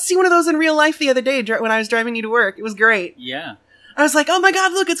 we got to see one of those in real life the other day when I was driving you to work. It was great. Yeah. I was like, oh my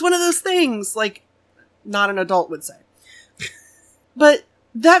god, look, it's one of those things. Like, not an adult would say. But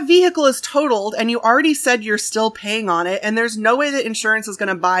that vehicle is totaled, and you already said you're still paying on it, and there's no way that insurance is going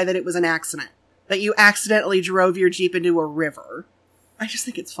to buy that it was an accident. That you accidentally drove your Jeep into a river. I just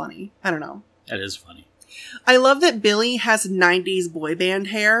think it's funny. I don't know. That is funny. I love that Billy has 90s boy band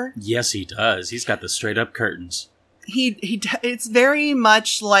hair. Yes, he does. He's got the straight up curtains. It's very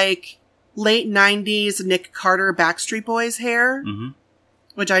much like late 90s Nick Carter Backstreet Boys hair,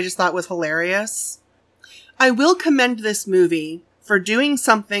 which I just thought was hilarious. I will commend this movie for doing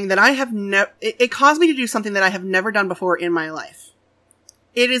something that I have it caused me to do something that I have never done before in my life.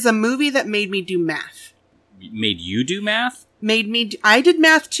 It is a movie that made me do math. Made you do math? I did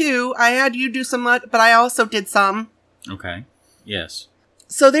math too. I had you do some, but I also did some. Okay. Yes.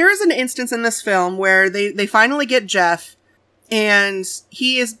 So there is an instance in this film where they finally get Jeff, and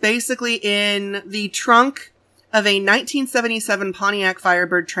he is basically in the trunk of a 1977 Pontiac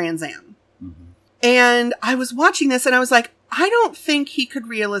Firebird Trans Am. And I was watching this and I was like, I don't think he could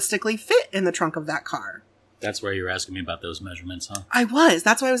realistically fit in the trunk of that car. That's where you were asking me about those measurements, huh? I was.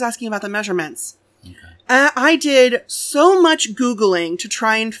 That's why I was asking about the measurements. Okay. I did so much Googling to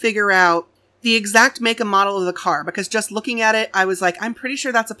try and figure out the exact make and model of the car, because just looking at it, I was like, I'm pretty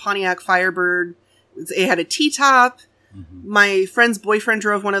sure that's a Pontiac Firebird. It had a T-top. Mm-hmm. My friend's boyfriend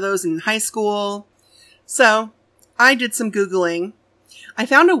drove one of those in high school. So I did some Googling. I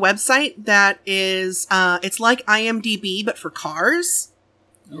found a website that is, it's like IMDb, but for cars.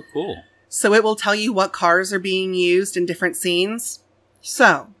 Oh, cool. So it will tell you what cars are being used in different scenes.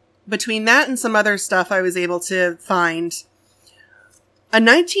 So between that and some other stuff I was able to find, a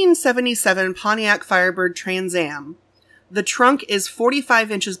 1977 Pontiac Firebird Trans Am. The trunk is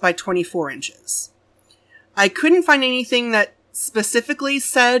 45 inches by 24 inches. I couldn't find anything that specifically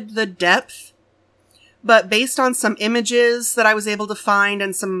said the depth, but based on some images that I was able to find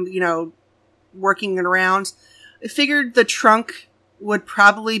and some, working it around, I figured the trunk would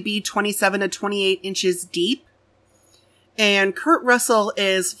probably be 27 to 28 inches deep. And Kurt Russell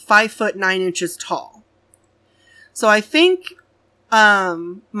is 5'9" tall. So I think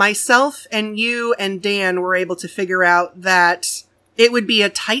myself and you and Dan were able to figure out that it would be a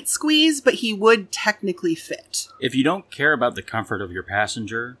tight squeeze, but he would technically fit. If you don't care about the comfort of your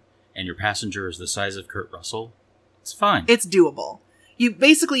passenger, and your passenger is the size of Kurt Russell, it's fine. It's doable. You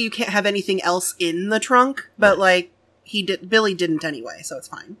can't have anything else in the trunk, but right. Billy didn't anyway, so it's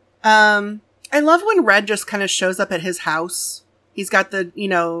fine. I love when Red just kind of shows up at his house. He's got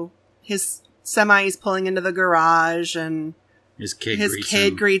his semis pulling into the garage, and his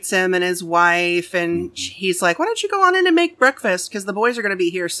kid greets him and his wife, and he's like, why don't you go on in and make breakfast? Because the boys are going to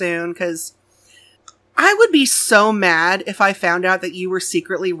be here soon. Because I would be so mad if I found out that you were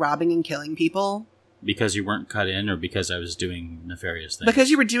secretly robbing and killing people. Because you weren't cut in, or because I was doing nefarious things?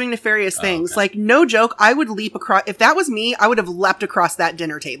 Because you were doing nefarious things. Okay. Like, no joke, I would leap across. If that was me, I would have leapt across that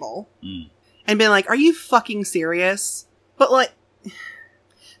dinner table. And been like, are you fucking serious? But like,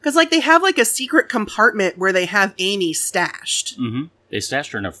 because like they have like a secret compartment where they have Amy stashed. Mm-hmm. They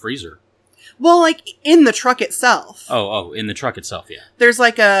stashed her in a freezer. Well, like in the truck itself. Oh, in the truck itself, yeah. There's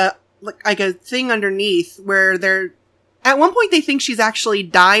like a thing underneath where they're, at one point they think she's actually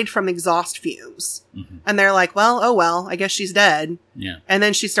died from exhaust fumes. Mm-hmm. And they're like, well, I guess she's dead. Yeah. And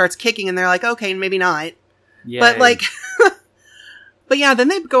then she starts kicking and they're like, okay, maybe not. Yay. But like, but yeah, then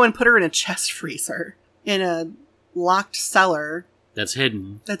they go and put her in a chest freezer in a locked cellar. That's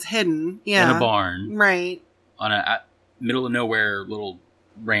hidden. Yeah. In a barn. Right. On a middle of nowhere little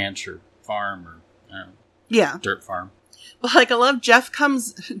ranch or farm or, I don't know. Yeah. Dirt farm. But like, I love Jeff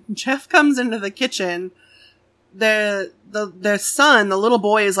comes into the kitchen. The son, the little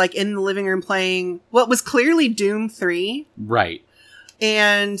boy, is like in the living room playing what was clearly Doom 3. Right.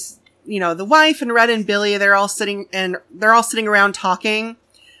 And, the wife and Red and Billy, they're all sitting around talking.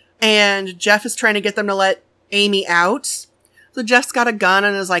 And Jeff is trying to get them to let Amy out. So Jeff's got a gun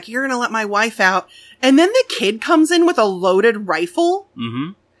and is like, you're going to let my wife out. And then the kid comes in with a loaded rifle.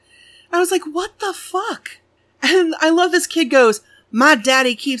 Mm-hmm. I was like, what the fuck? And I love this kid goes, my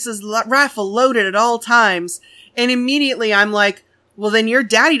daddy keeps his rifle loaded at all times. And immediately I'm like, well, then your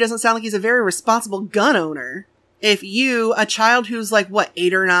daddy doesn't sound like he's a very responsible gun owner. If you, a child who's like, what,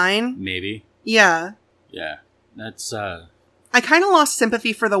 8 or 9? Maybe. Yeah. Yeah. That's, I kind of lost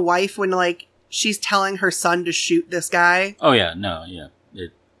sympathy for the wife when, like, she's telling her son to shoot this guy. Oh, yeah. No, yeah.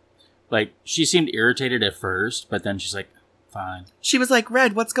 She seemed irritated at first, but then she's like, fine. She was like,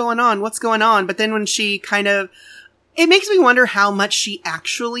 Red, what's going on? What's going on? But then when she kind of, it makes me wonder how much she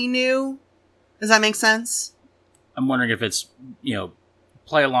actually knew. Does that make sense? I'm wondering if it's,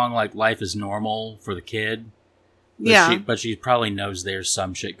 play along like life is normal for the kid. But she probably knows there's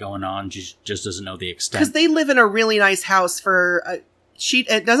some shit going on. She just doesn't know the extent. Because they live in a really nice house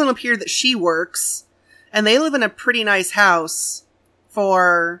it doesn't appear that she works. And they live in a pretty nice house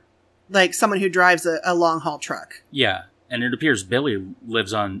for, like, someone who drives a long-haul truck. Yeah. And it appears Billy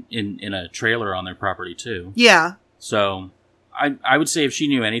lives in a trailer on their property, too. Yeah. So, I would say if she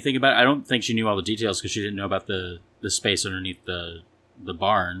knew anything about it, I don't think she knew all the details because she didn't know about the space underneath the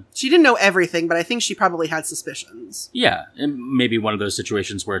barn. She didn't know everything, but I think she probably had suspicions. Yeah. And maybe one of those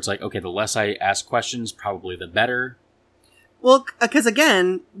situations where it's like, okay, the less I ask questions, probably the better. Well, because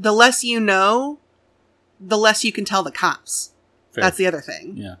again, the less you know, the less you can tell the cops. Fair. That's the other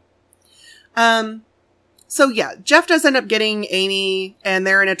thing. Yeah. So yeah, Jeff does end up getting Amy, and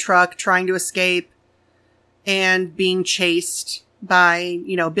they're in a truck trying to escape and being chased by,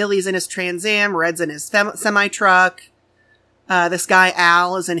 Billy's in his Trans Am, Red's in his semi-truck. This guy,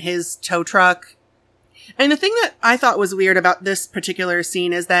 Al, is in his tow truck. And the thing that I thought was weird about this particular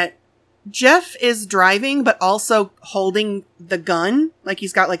scene is that Jeff is driving, but also holding the gun. Like,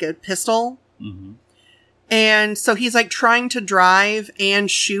 he's got, like, a pistol. Mm-hmm. And so he's, like, trying to drive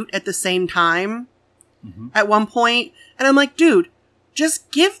and shoot at the same time at one point. And I'm like, dude,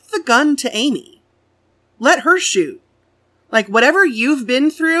 just give the gun to Amy. Let her shoot. Like, whatever you've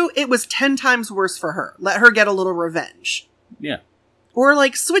been through, it was 10 times worse for her. Let her get a little revenge. Yeah. Or,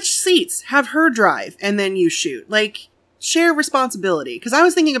 like, switch seats. Have her drive, and then you shoot. Like, share responsibility. Because I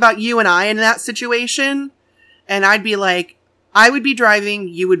was thinking about you and I in that situation, and I'd be like, I would be driving,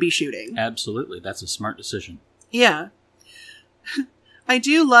 you would be shooting. Absolutely. That's a smart decision. Yeah. I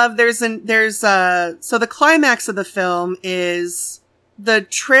do love, so the climax of the film is the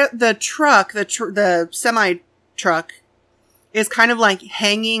semi-truck is kind of like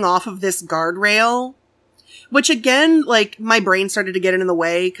hanging off of this guardrail, which again, like, my brain started to get in the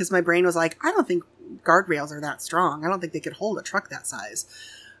way because my brain was like, I don't think guardrails are that strong. I don't think they could hold a truck that size.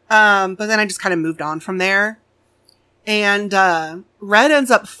 But then I just kind of moved on from there. And Red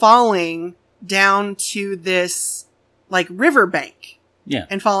ends up falling down to this, like, riverbank. Yeah.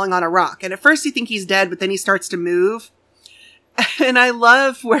 And falling on a rock. And at first you think he's dead, but then he starts to move. And I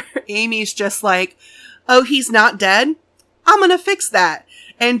love where Amy's just like, oh, he's not dead? I'm gonna fix that.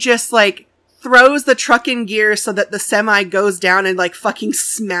 And just, like, throws the truck in gear so that the semi goes down and, like, fucking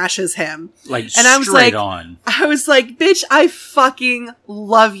smashes him. Like, and I was straight like, on. I was like, bitch, I fucking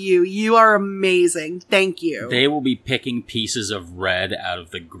love you. You are amazing. Thank you. They will be picking pieces of Red out of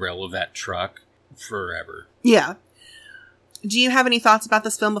the grill of that truck forever. Yeah. Do you have any thoughts about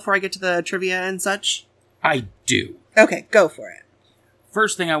this film before I get to the trivia and such? I do. Okay, go for it.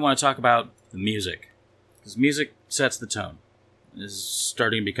 First thing I want to talk about, the music. Because music sets the tone. This is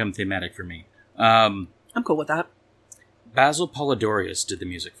starting to become thematic for me. I'm cool with that. Basil Polidorius did the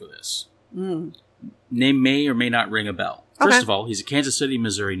music for this. Mm. Name may or may not ring a bell. Okay. First of all, he's a Kansas City,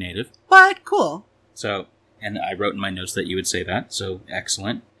 Missouri native. What? Cool. So, and I wrote in my notes that you would say that, so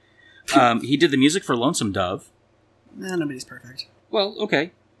excellent. He did the music for Lonesome Dove. Nobody's perfect. Well,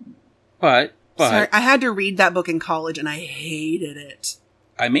 okay. But... Sorry, I had to read that book in college, and I hated it.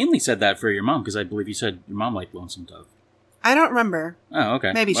 I mainly said that for your mom, because I believe you said your mom liked Lonesome Dove. I don't remember. Oh,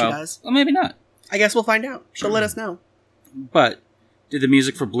 okay. Maybe she does. Well, maybe not. I guess we'll find out. She'll let us know. But did the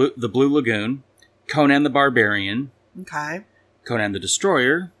music for the Blue Lagoon, Conan the Barbarian, Okay. Conan the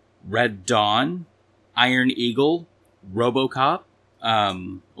Destroyer, Red Dawn, Iron Eagle, RoboCop, a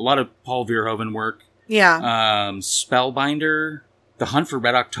lot of Paul Verhoeven work. Yeah. Spellbinder, The Hunt for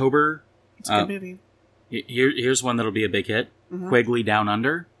Red October. It's a good movie. Here's one that'll be a big hit. Mm-hmm. Quigley Down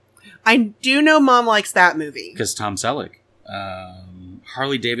Under. I do know Mom likes that movie. Because Tom Selleck.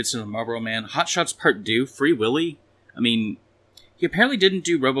 Harley Davidson and the Marlboro Man. Hot Shots Part 2, Free Willy. I mean, he apparently didn't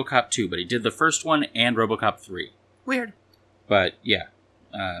do RoboCop 2, but he did the first one and RoboCop 3. Weird. But, yeah.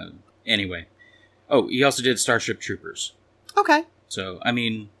 Anyway. Oh, he also did Starship Troopers. Okay. So, I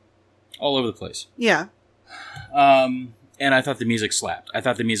mean, all over the place. Yeah. And I thought the music slapped. I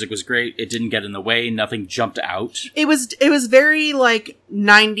thought the music was great. It didn't get in the way. Nothing jumped out. It was very, like,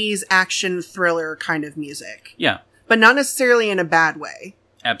 90s action thriller kind of music. Yeah. But not necessarily in a bad way.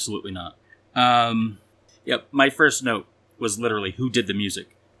 Absolutely not. Yep, my first note was literally who did the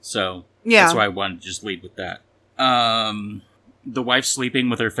music. So yeah. That's why I wanted to just lead with that. The wife sleeping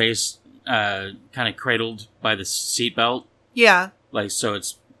with her face kind of cradled by the seatbelt. Yeah. Like, so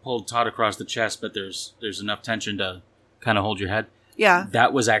it's pulled taut across the chest, but there's enough tension to kind of hold your head. Yeah.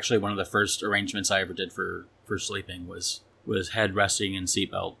 That was actually one of the first arrangements I ever did for sleeping was head resting in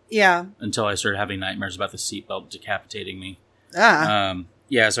seatbelt. Yeah. Until I started having nightmares about the seatbelt decapitating me. Ah.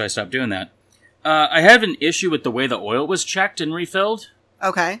 Yeah, so I stopped doing that. I have an issue with the way the oil was checked and refilled.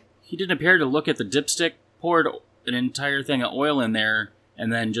 Okay. He didn't appear to look at the dipstick, poured an entire thing of oil in there,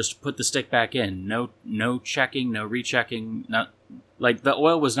 and then just put the stick back in. No checking, no rechecking. Not like the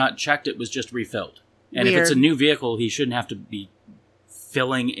oil was not checked; it was just refilled. And Weird. if it's a new vehicle, he shouldn't have to be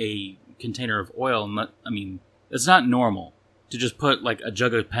filling a container of oil. It's not normal to just put like a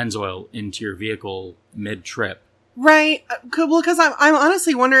jug of Pennzoil into your vehicle mid-trip. Right. Well, because I'm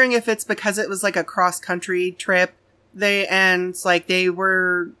honestly wondering if it's because it was like a cross-country trip. They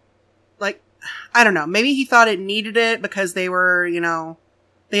were like, I don't know. Maybe he thought it needed it because they were,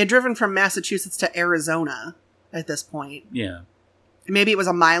 they had driven from Massachusetts to Arizona at this point. Yeah. Maybe it was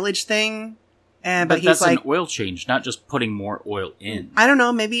a mileage thing. But he's that's like, an oil change, not just putting more oil in. I don't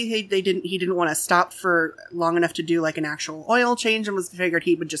know. Maybe he didn't want to stop for long enough to do like an actual oil change and figured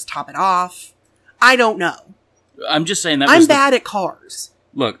he would just top it off. I don't know. I'm just saying that I'm bad at cars.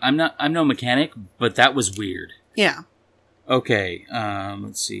 Look, I'm no mechanic, but that was weird. Yeah. Okay,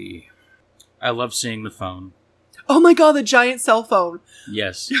 let's see. I love seeing the phone. Oh my god, the giant cell phone.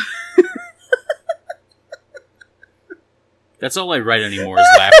 Yes. That's all I write anymore is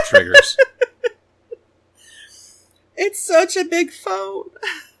laugh triggers. It's such a big phone.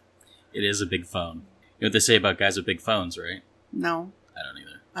 It is a big phone. You know what they say about guys with big phones, right? No.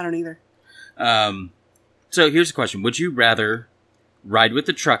 I don't either. So here's a question. Would you rather ride with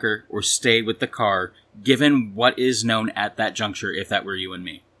the trucker or stay with the car, given what is known at that juncture, if that were you and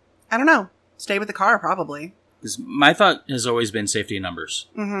me? I don't know. Stay with the car, probably. Because my thought has always been safety in numbers.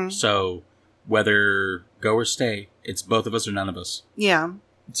 Mm-hmm. So whether go or stay, it's both of us or none of us. Yeah.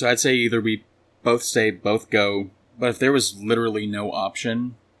 So I'd say either we both stay, both go. But if there was literally no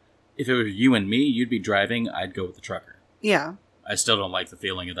option, if it were you and me, you'd be driving, I'd go with the trucker. Yeah. I still don't like the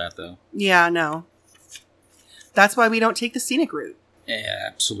feeling of that, though. Yeah, no. That's why we don't take the scenic route. Yeah,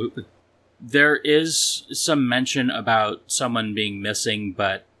 absolutely. There is some mention about someone being missing,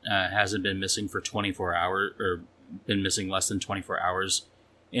 but hasn't been missing for 24 hours, or been missing less than 24 hours.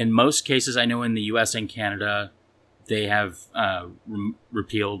 In most cases, I know in the US and Canada, they have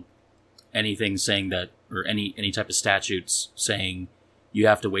repealed anything saying that, or any type of statutes saying you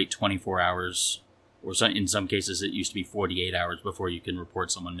have to wait 24 hours, or in some cases it used to be 48 hours before you can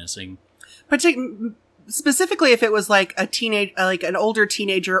report someone missing. Specifically if it was like like an older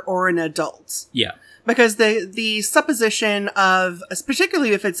teenager or an adult. Yeah. Because the supposition of,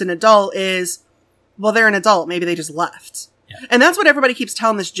 particularly if it's an adult, is, well, they're an adult, maybe they just left. Yeah. And that's what everybody keeps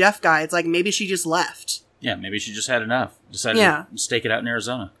telling this Jeff guy. It's like, maybe she just left. Yeah, maybe she just had enough. Decided to stake it out in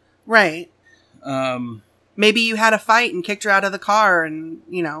Arizona. Right. Maybe you had a fight and kicked her out of the car, and,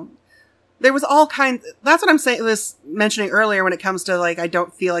 there was all kinds. That's what I'm saying. Was mentioning earlier when it comes to, like, I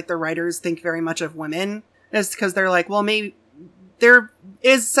don't feel like the writers think very much of women. It's because they're like, well, maybe there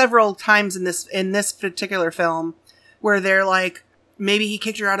is several times in this particular film where they're like, maybe he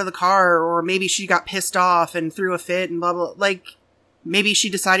kicked her out of the car, or maybe she got pissed off and threw a fit and blah blah. Like, maybe she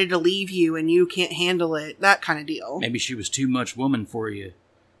decided to leave you and you can't handle it. That kind of deal. Maybe she was too much woman for you.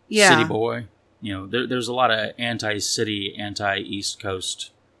 Yeah. City boy. There's a lot of anti-city, anti-East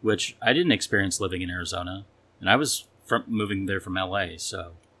Coast, which I didn't experience living in Arizona. And I was moving there from LA,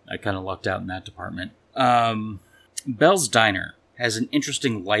 so I kind of lucked out in that department. Bell's Diner has an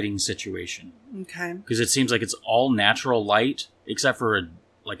interesting lighting situation. Okay. Because it seems like it's all natural light, except for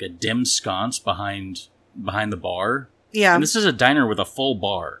a dim sconce behind the bar. Yeah. And this is a diner with a full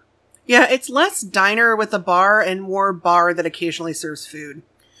bar. Yeah, it's less diner with a bar and more bar that occasionally serves food.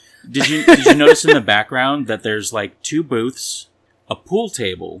 Did you notice in the background that there's like 2 booths, a pool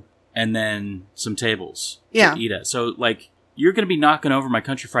table, and then some tables to eat at? So, like, you're going to be knocking over my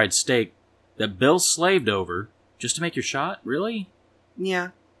country fried steak that Bill slaved over just to make your shot? Really? Yeah,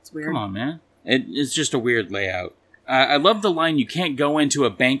 it's weird. Come on, man. It's just a weird layout. I love the line, you can't go into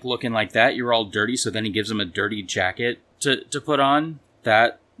a bank looking like that, you're all dirty, so then he gives him a dirty jacket to put on.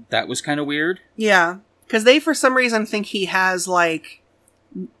 That was kind of weird. Yeah, because they, for some reason, think he has, like,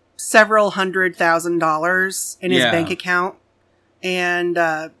 several $100,000 in his bank account, and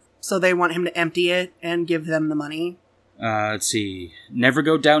so they want him to empty it and give them the money. Let's see. Never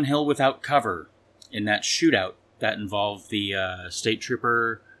go downhill without cover in that shootout that involved the state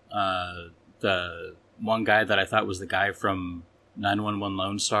trooper, the one guy that I thought was the guy from 911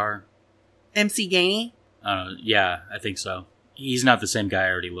 Lone Star. MC Gainey? Yeah, I think so. He's not the same guy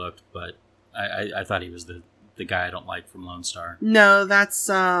I already looked, but I thought he was the guy I don't like from Lone Star. No, that's,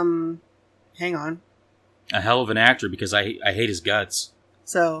 hang on. A hell of an actor, because I hate his guts.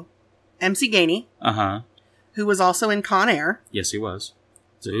 So, MC Gainey. Uh-huh. Who was also in Con Air. Yes, he was.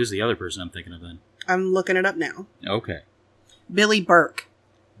 So who's the other person I'm thinking of then? I'm looking it up now. Okay. Billy Burke.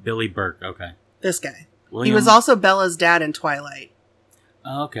 Billy Burke, okay. This guy. William? He was also Bella's dad in Twilight.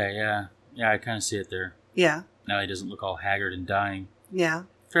 Oh, okay, yeah. Yeah, I kind of see it there. Yeah. Now he doesn't look all haggard and dying. Yeah.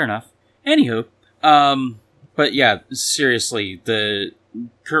 Fair enough. Anywho, but yeah, seriously,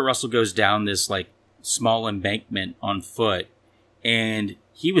 Kurt Russell goes down this, like, small embankment on foot, and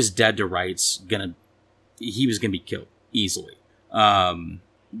he was dead to rights, he was gonna be killed easily.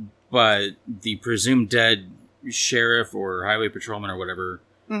 But the presumed dead sheriff or highway patrolman or whatever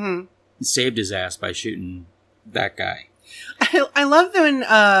saved his ass by shooting that guy. I love when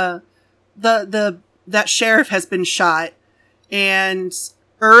that sheriff has been shot, and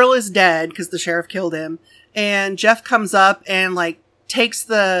Earl is dead because the sheriff killed him, and Jeff comes up and, like, takes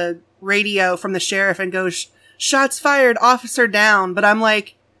the radio from the sheriff and goes, "Shots fired, officer down." But I'm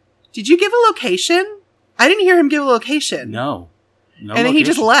like, did you give a location? I didn't hear him give a location. No and location. Then he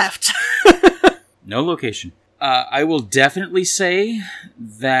just left. No location. I will definitely say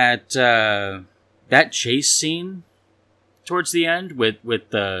that that chase scene towards the end with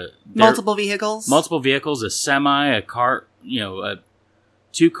the multiple vehicles, a semi, a car,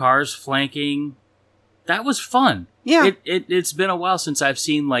 2 cars flanking. That was fun. Yeah. It's been a while since I've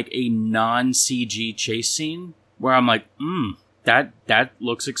seen, like, a non-CG chase scene where I'm like, that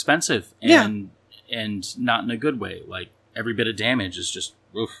looks expensive and not in a good way. Like, every bit of damage is just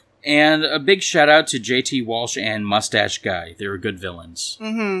oof. And a big shout out to J.T. Walsh and Mustache Guy. They were good villains.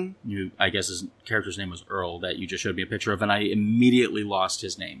 Mm-hmm. I guess his character's name was Earl, that you just showed me a picture of, and I immediately lost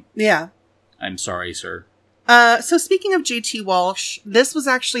his name. Yeah. I'm sorry, sir. So speaking of J.T. Walsh, this was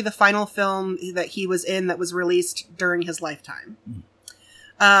actually the final film that he was in that was released during his lifetime.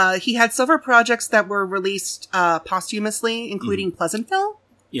 He had several projects that were released posthumously, including Pleasantville.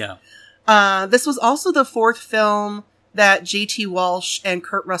 Yeah. This was also the fourth film that J.T. Walsh and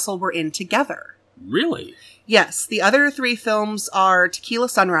Kurt Russell were in together. Really? Yes. The other three films are Tequila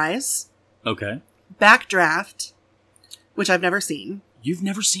Sunrise. Okay. Backdraft, which I've never seen. You've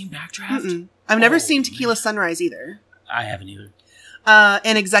never seen Backdraft? Mm-mm. I've never seen Tequila Sunrise either. I haven't either.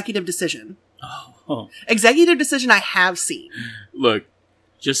 And Executive Decision. Oh. Executive Decision I have seen. Look,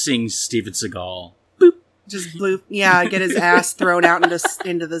 just seeing Steven Seagal. Just blew, yeah, get his ass thrown out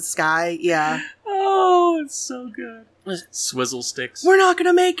into the sky. Yeah. Oh, it's so good. Swizzle sticks. We're not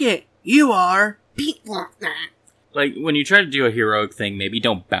gonna make it. You are. Like, when you try to do a heroic thing, maybe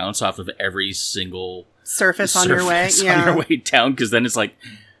don't bounce off of every single surface on your way. Yeah. On your way down, because then it's like,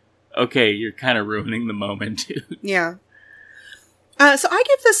 okay, you're kind of ruining the moment, dude. Yeah. So I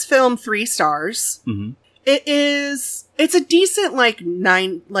give this film 3 stars. Mm-hmm. It's a decent, late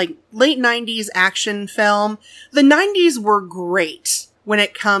 90s action film. The 90s were great when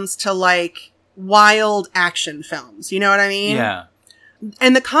it comes to, wild action films. You know what I mean? Yeah.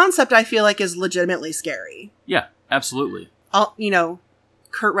 And the concept, I feel like, is legitimately scary. Yeah, absolutely.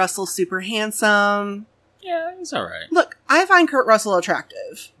 Kurt Russell's super handsome. Yeah, he's alright. Look, I find Kurt Russell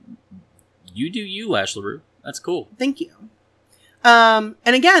attractive. You do you, Lash LaRue. That's cool. Thank you. And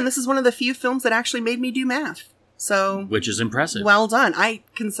again, this is one of the few films that actually made me do math. So, which is impressive. Well done. I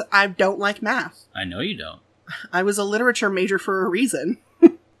don't like math. I know you don't. I was a literature major for a reason.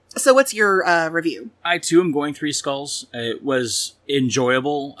 So what's your review? I too am going 3 skulls. It was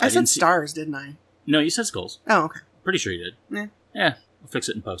enjoyable. I said stars, didn't I? No, you said skulls. Oh, okay. Pretty sure you did. Yeah. Yeah, I'll fix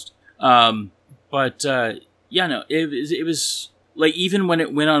it in post. It was like, even when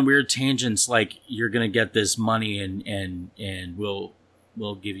it went on weird tangents, like, you're gonna get this money and we'll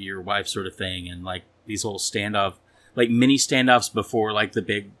give you your wife sort of thing, and like these whole standoff, like mini standoffs before like the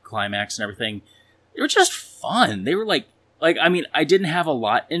big climax and everything, they were just fun. They were like I mean, I didn't have a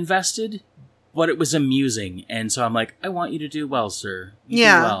lot invested, but it was amusing, and so I'm like, I want you to do well, sir. You do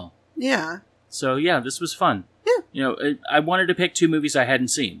well. Yeah. So yeah, this was fun. Yeah. I wanted to pick 2 movies I hadn't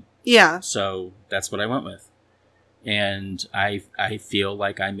seen. Yeah. So that's what I went with. And I feel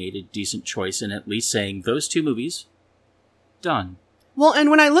like I made a decent choice in at least saying those 2 movies, done. Well, and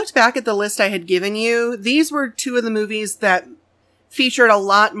when I looked back at the list I had given you, these were 2 of the movies that featured a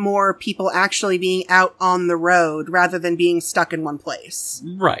lot more people actually being out on the road rather than being stuck in one place.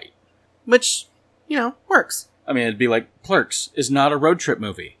 Right. Which, works. I mean, it'd be like Clerks is not a road trip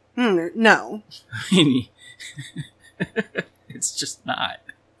movie. No. It's just not.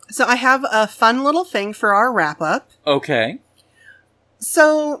 So I have a fun little thing for our wrap-up. Okay.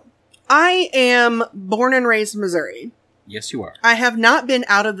 So, I am born and raised in Missouri. Yes, you are. I have not been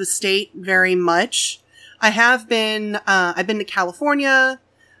out of the state very much. I have been, I've been to California.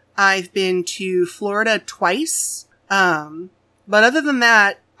 I've been to Florida twice. But other than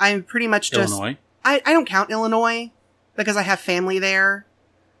that, I'm pretty much just... Illinois? I don't count Illinois because I have family there.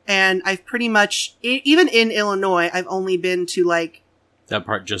 And I've pretty much, even in Illinois, I've only been to that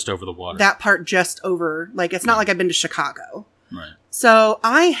part just over the water. That part just over, it's not like I've been to Chicago. Right. So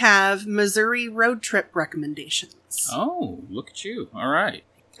I have Missouri road trip recommendations. Oh, look at you. All right.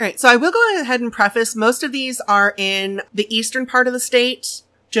 All right. So I will go ahead and preface, most of these are in the eastern part of the state,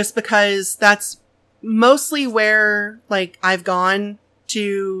 just because that's mostly where, I've gone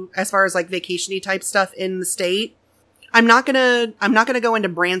to as far as, vacation-y type stuff in the state. I'm not gonna go into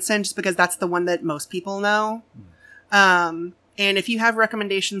Branson just because that's the one that most people know. And if you have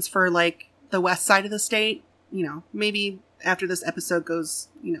recommendations for the west side of the state, maybe after this episode goes,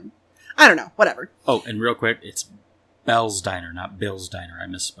 I don't know, whatever. Oh, and real quick, it's Bell's Diner, not Bill's Diner. I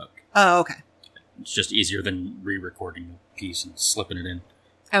misspoke. Oh, okay. It's just easier than re-recording the piece and slipping it in.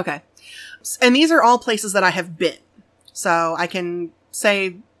 Okay. And these are all places that I have been. So I can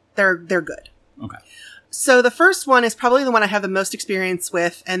say they're good. Okay. So the first one is probably the one I have the most experience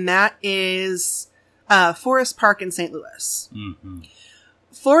with, and that is Forest Park in St. Louis. Mm-hmm.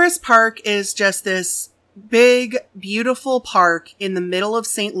 Forest Park is just this big, beautiful park in the middle of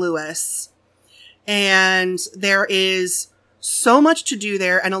St. Louis, and there is so much to do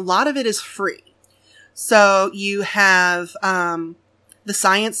there, and a lot of it is free. So you have the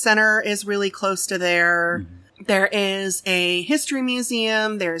Science Center is really close to there. Mm-hmm. There is a history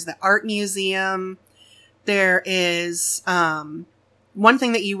museum. There's the art museum. There is one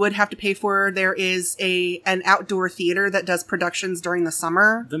thing that you would have to pay for. There is an outdoor theater that does productions during the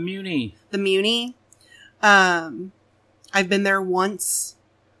summer. The Muni. The Muni. I've been there once.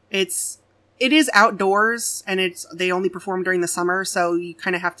 It is outdoors, and they only perform during the summer, so you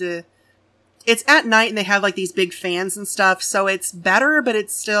kind of have to. It's at night, and they have like these big fans and stuff, so it's better, but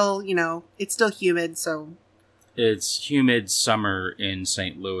it's still, it's still humid. So it's humid summer in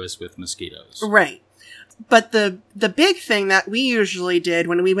St. Louis with mosquitoes, right? But the big thing that we usually did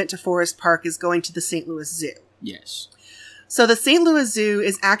when we went to Forest Park is going to the St. Louis Zoo. Yes. So the St. Louis Zoo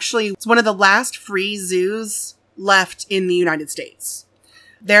is it's one of the last free zoos left in the United States.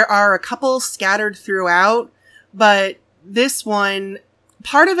 There are a couple scattered throughout, but this one,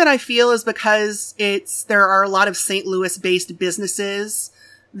 part of it I feel is because there are a lot of St. Louis based businesses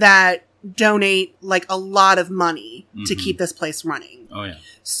that donate like a lot of money to keep this place running. Oh yeah.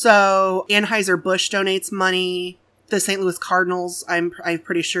 So Anheuser-Busch donates money. The St. Louis Cardinals, I'm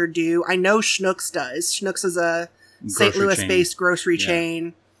pretty sure do. I know Schnucks does. Schnucks is a St. Louis based grocery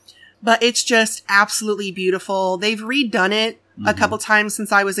chain. But it's just absolutely beautiful. They've redone it a couple times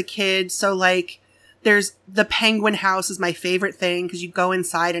since I was a kid. So like there's the Penguin House is my favorite thing because you go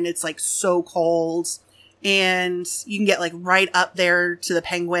inside and it's like so cold. And you can get like right up there to the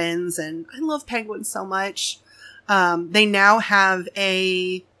penguins. And I love penguins so much. They now have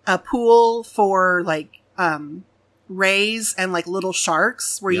a pool for like, rays and like little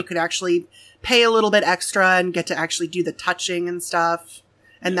sharks where you could actually pay a little bit extra and get to actually do the touching and stuff.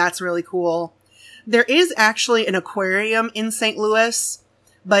 And that's really cool. There is actually an aquarium in St. Louis,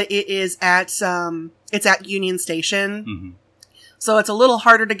 but it's at Union Station. Mm-hmm. So it's a little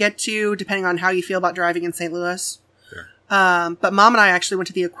harder to get to depending on how you feel about driving in St. Louis. Sure. But Mom and I actually went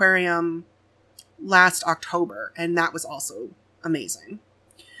to the aquarium last October, and that was also amazing.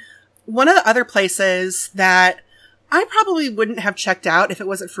 One of the other places that I probably wouldn't have checked out if it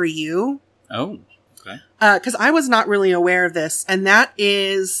wasn't for you. Oh, okay. Because I was not really aware of this, and that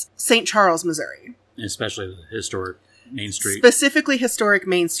is St. Charles, Missouri. Especially the historic Main Street. Specifically historic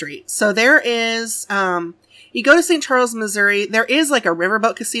Main Street. So there is, you go to St. Charles, Missouri, there is like a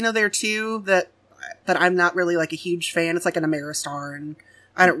riverboat casino there too that I'm not really like a huge fan. It's like an Ameristar, and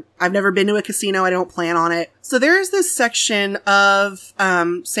I've never been to a casino. I don't plan on it. So there is this section of,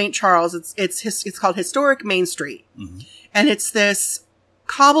 St. Charles. It's called Historic Main Street. Mm-hmm. And it's this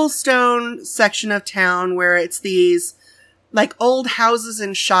cobblestone section of town where it's these like old houses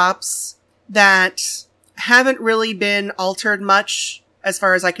and shops that haven't really been altered much as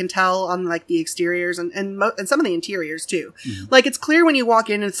far as I can tell on like the exteriors and some of the interiors too. Mm-hmm. Like it's clear when you walk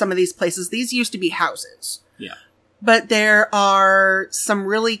into some of these places, these used to be houses. Yeah. But there are some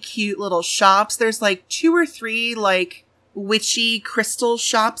really cute little shops. There's like 2 or 3 like witchy crystal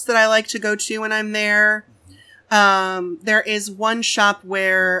shops that I like to go to when I'm there. There is one shop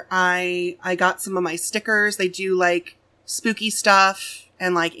where I got some of my stickers. They do like spooky stuff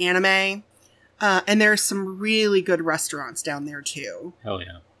and like anime. And there's some really good restaurants down there too. Hell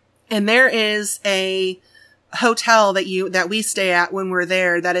yeah. And there is a hotel that we stay at when we're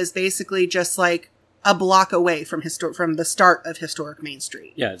there that is basically just like a block away from the start of historic Main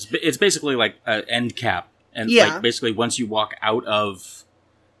Street. Yeah, it's basically like an end cap. And like basically once you walk out of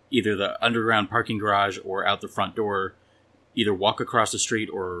either the underground parking garage or out the front door, either walk across the street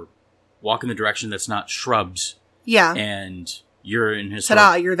or walk in the direction that's not shrubbed. Yeah. And you're in historic...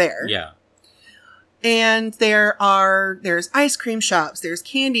 Ta-da, you're there. Yeah. And there's ice cream shops, there's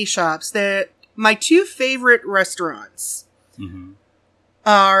candy shops. My 2 favorite restaurants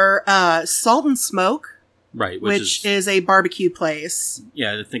are Salt and Smoke. Right. Which is a barbecue place.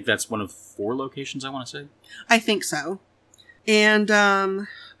 Yeah, I think that's one of 4 locations, I want to say. I think so. And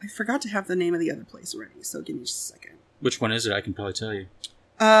I forgot to have the name of the other place ready, so give me just a second. Which one is it? I can probably tell you.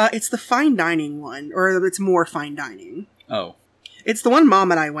 It's the fine dining one, or it's more fine dining. Oh. It's the one Mom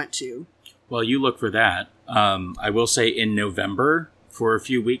and I went to. Well, you look for that. I will say in November, for a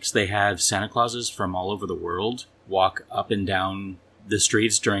few weeks, they have Santa Clauses from all over the world walk up and down the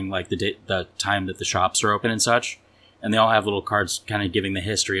streets during like the time that the shops are open and such. And they all have little cards kind of giving the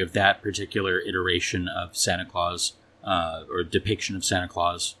history of that particular iteration of Santa Claus, or depiction of Santa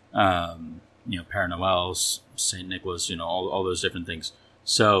Claus. Père Noël, St. Nicholas, all those different things.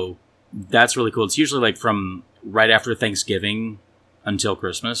 So that's really cool. It's usually like from right after Thanksgiving until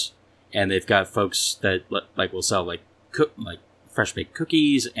Christmas. And they've got folks that like will sell like fresh baked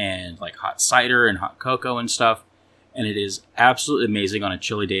cookies and like hot cider and hot cocoa and stuff. And it is absolutely amazing on a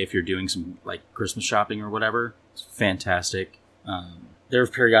chilly day if you're doing some like Christmas shopping or whatever. It's fantastic. There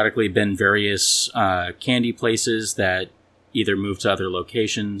have periodically been various candy places that either move to other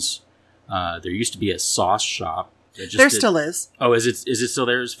locations. There used to be a sauce shop. Still is. Oh, is it still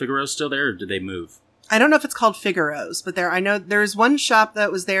there? Is Figaro's still there, or did they move? I don't know if it's called Figaro's, but I know there's one shop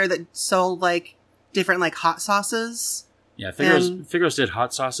that was there that sold like different like hot sauces. Yeah, Figaro's did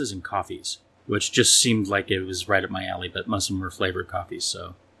hot sauces and coffees, which just seemed like it was right up my alley, but most of them were flavored coffees,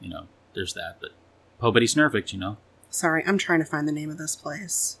 so, there's that. But Pobity Snurvik, Sorry, I'm trying to find the name of this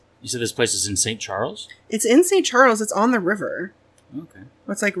place. You said this place is in St. Charles? It's in St. Charles. It's on the river. Okay.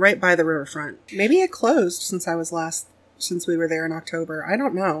 It's like right by the riverfront. Maybe it closed since we were there in October. I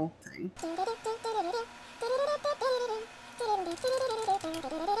don't know.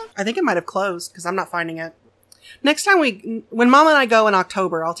 I think it might have closed because I'm not finding it. Next time when Mom and I go in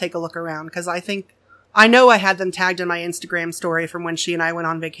October, I'll take a look around because I know I had them tagged in my Instagram story from when she and I went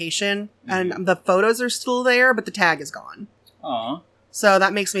on vacation, and the photos are still there, but the tag is gone. Aw. So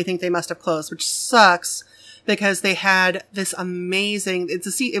that makes me think they must have closed, which sucks because they had this amazing,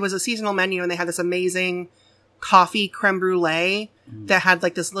 it was a seasonal menu, and they had this amazing coffee creme brulee that had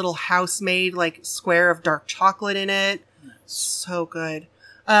like this little house-made like square of dark chocolate in it. So good.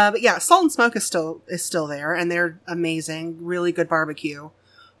 But yeah, Salt and Smoke is still there, and they're amazing. Really good barbecue.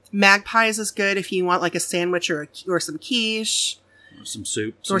 Magpies is good if you want like a sandwich or some quiche. Or some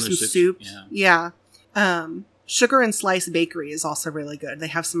soup. Or some soup. Yeah. Sugar and Slice Bakery is also really good. They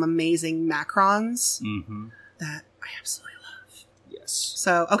have some amazing macarons that I absolutely love. Yes.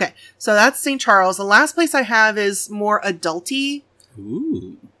 So, okay. So that's St. Charles. The last place I have is more adulty.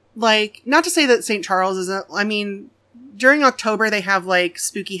 Ooh. Like, not to say that St. Charles isn't, I mean, during October they have like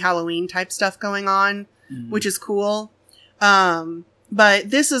spooky Halloween type stuff going on, which is cool. But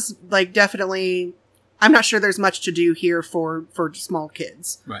this is like definitely, I'm not sure there's much to do here for small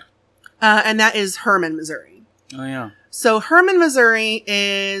kids. Right. And that is Hermann, Missouri. Oh yeah. So Hermann, Missouri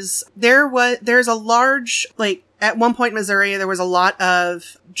there's a large, like at one point in Missouri, there was a lot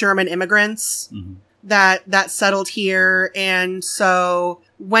of German immigrants that settled here. And so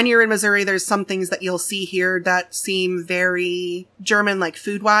when you're in Missouri, there's some things that you'll see here that seem very German, like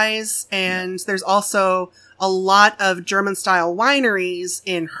food wise. And there's also a lot of German style wineries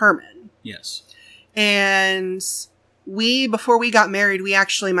in Hermann. Yes. And before we got married,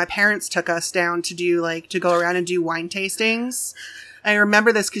 my parents took us down to go around and do wine tastings. I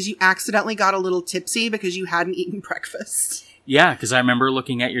remember this because you accidentally got a little tipsy because you hadn't eaten breakfast. Yeah, because I remember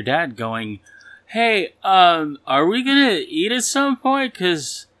looking at your dad going, hey, are we going to eat at some point?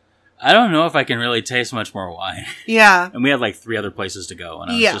 Because I don't know if I can really taste much more wine. Yeah. And we had like 3 other places to go.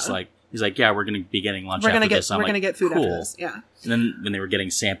 And I was just like, he's like, yeah, we're going to be getting lunch after this. We're going to get food after this. Yeah. And then when they were getting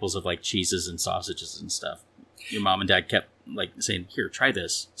samples of like cheeses and sausages and stuff, your mom and dad kept like saying, here, try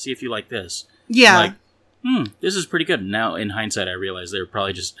this. See if you like this. Yeah. I'm like, this is pretty good. And now in hindsight, I realize they were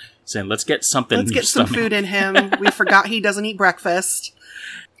probably just saying, let's get something. Let's get some food in him. We forgot he doesn't eat breakfast.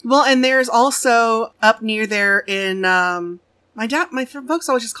 Well, and there's also up near there in, my folks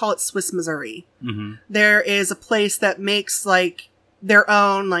always just call it Swiss, Missouri. Mm-hmm. There is a place that makes like their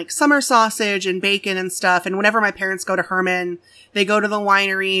own like summer sausage and bacon and stuff. And whenever my parents go to Hermann, they go to the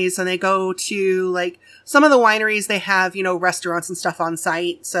wineries and they go to like some of the wineries, they have, restaurants and stuff on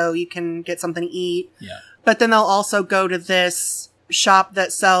site. So you can get something to eat. Yeah. But then they'll also go to this shop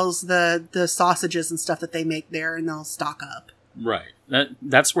that sells the sausages and stuff that they make there, and they'll stock up. Right.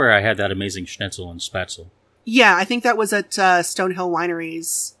 That's where I had that amazing schnitzel and spätzle. Yeah, I think that was at Stonehill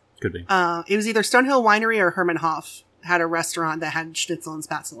Wineries. Could be. It was either Stonehill Winery or Hermann Hof had a restaurant that had schnitzel and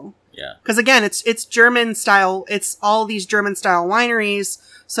spätzle. Yeah. Because again, it's German style. It's all these German style wineries.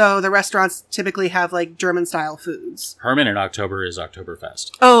 So the restaurants typically have like German style foods. Hermann in October is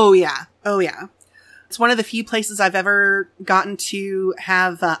Oktoberfest. Oh yeah. Oh yeah. It's one of the few places I've ever gotten to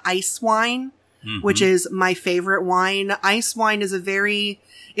have ice wine, which is my favorite wine. Ice wine is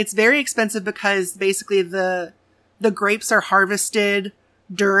it's very expensive because basically the grapes are harvested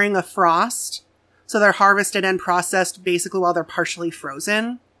during a frost. So they're harvested and processed basically while they're partially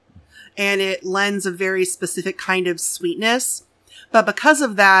frozen. And it lends a very specific kind of sweetness. But because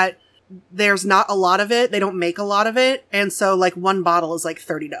of that, there's not a lot of it. They don't make a lot of it. And so like one bottle is like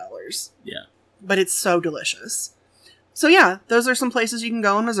 $30. Yeah. But it's so delicious. So yeah, those are some places you can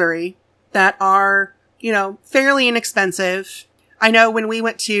go in Missouri that are, fairly inexpensive. I know when we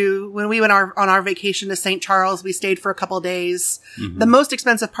went on our vacation to St. Charles, we stayed for a couple of days. Mm-hmm. The most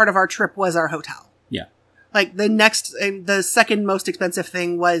expensive part of our trip was our hotel. Yeah. Like the second most expensive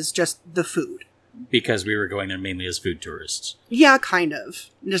thing was just the food. Because we were going there mainly as food tourists. Yeah, kind of.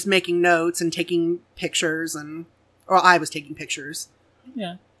 Just making notes and taking pictures or I was taking pictures.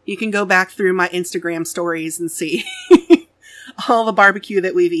 Yeah. You can go back through my Instagram stories and see all the barbecue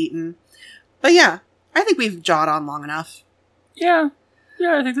that we've eaten. But yeah, I think we've jawed on long enough. Yeah.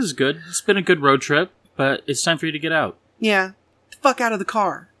 Yeah, I think this is good. It's been a good road trip, but it's time for you to get out. Yeah. The fuck out of the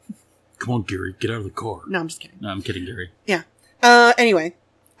car. Come on, Gary, get out of the car. No, I'm just kidding. No, I'm kidding, Gary. Yeah. Anyway,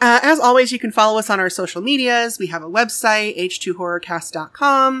 as always, you can follow us on our social medias. We have a website,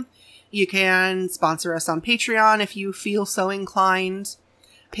 h2horrorcast.com. You can sponsor us on Patreon if you feel so inclined.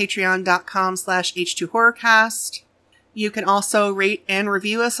 Patreon.com/h2horrorcast. You can also rate and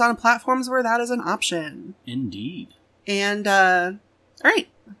review us on platforms where that is an option. Indeed. And, all right.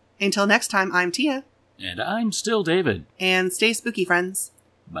 Until next time, I'm Tia. And I'm still David. And stay spooky, friends.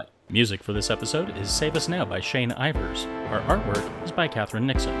 Bye. Music for this episode is Save Us Now by Shane Ivers. Our artwork is by Catherine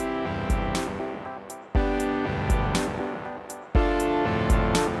Nixon.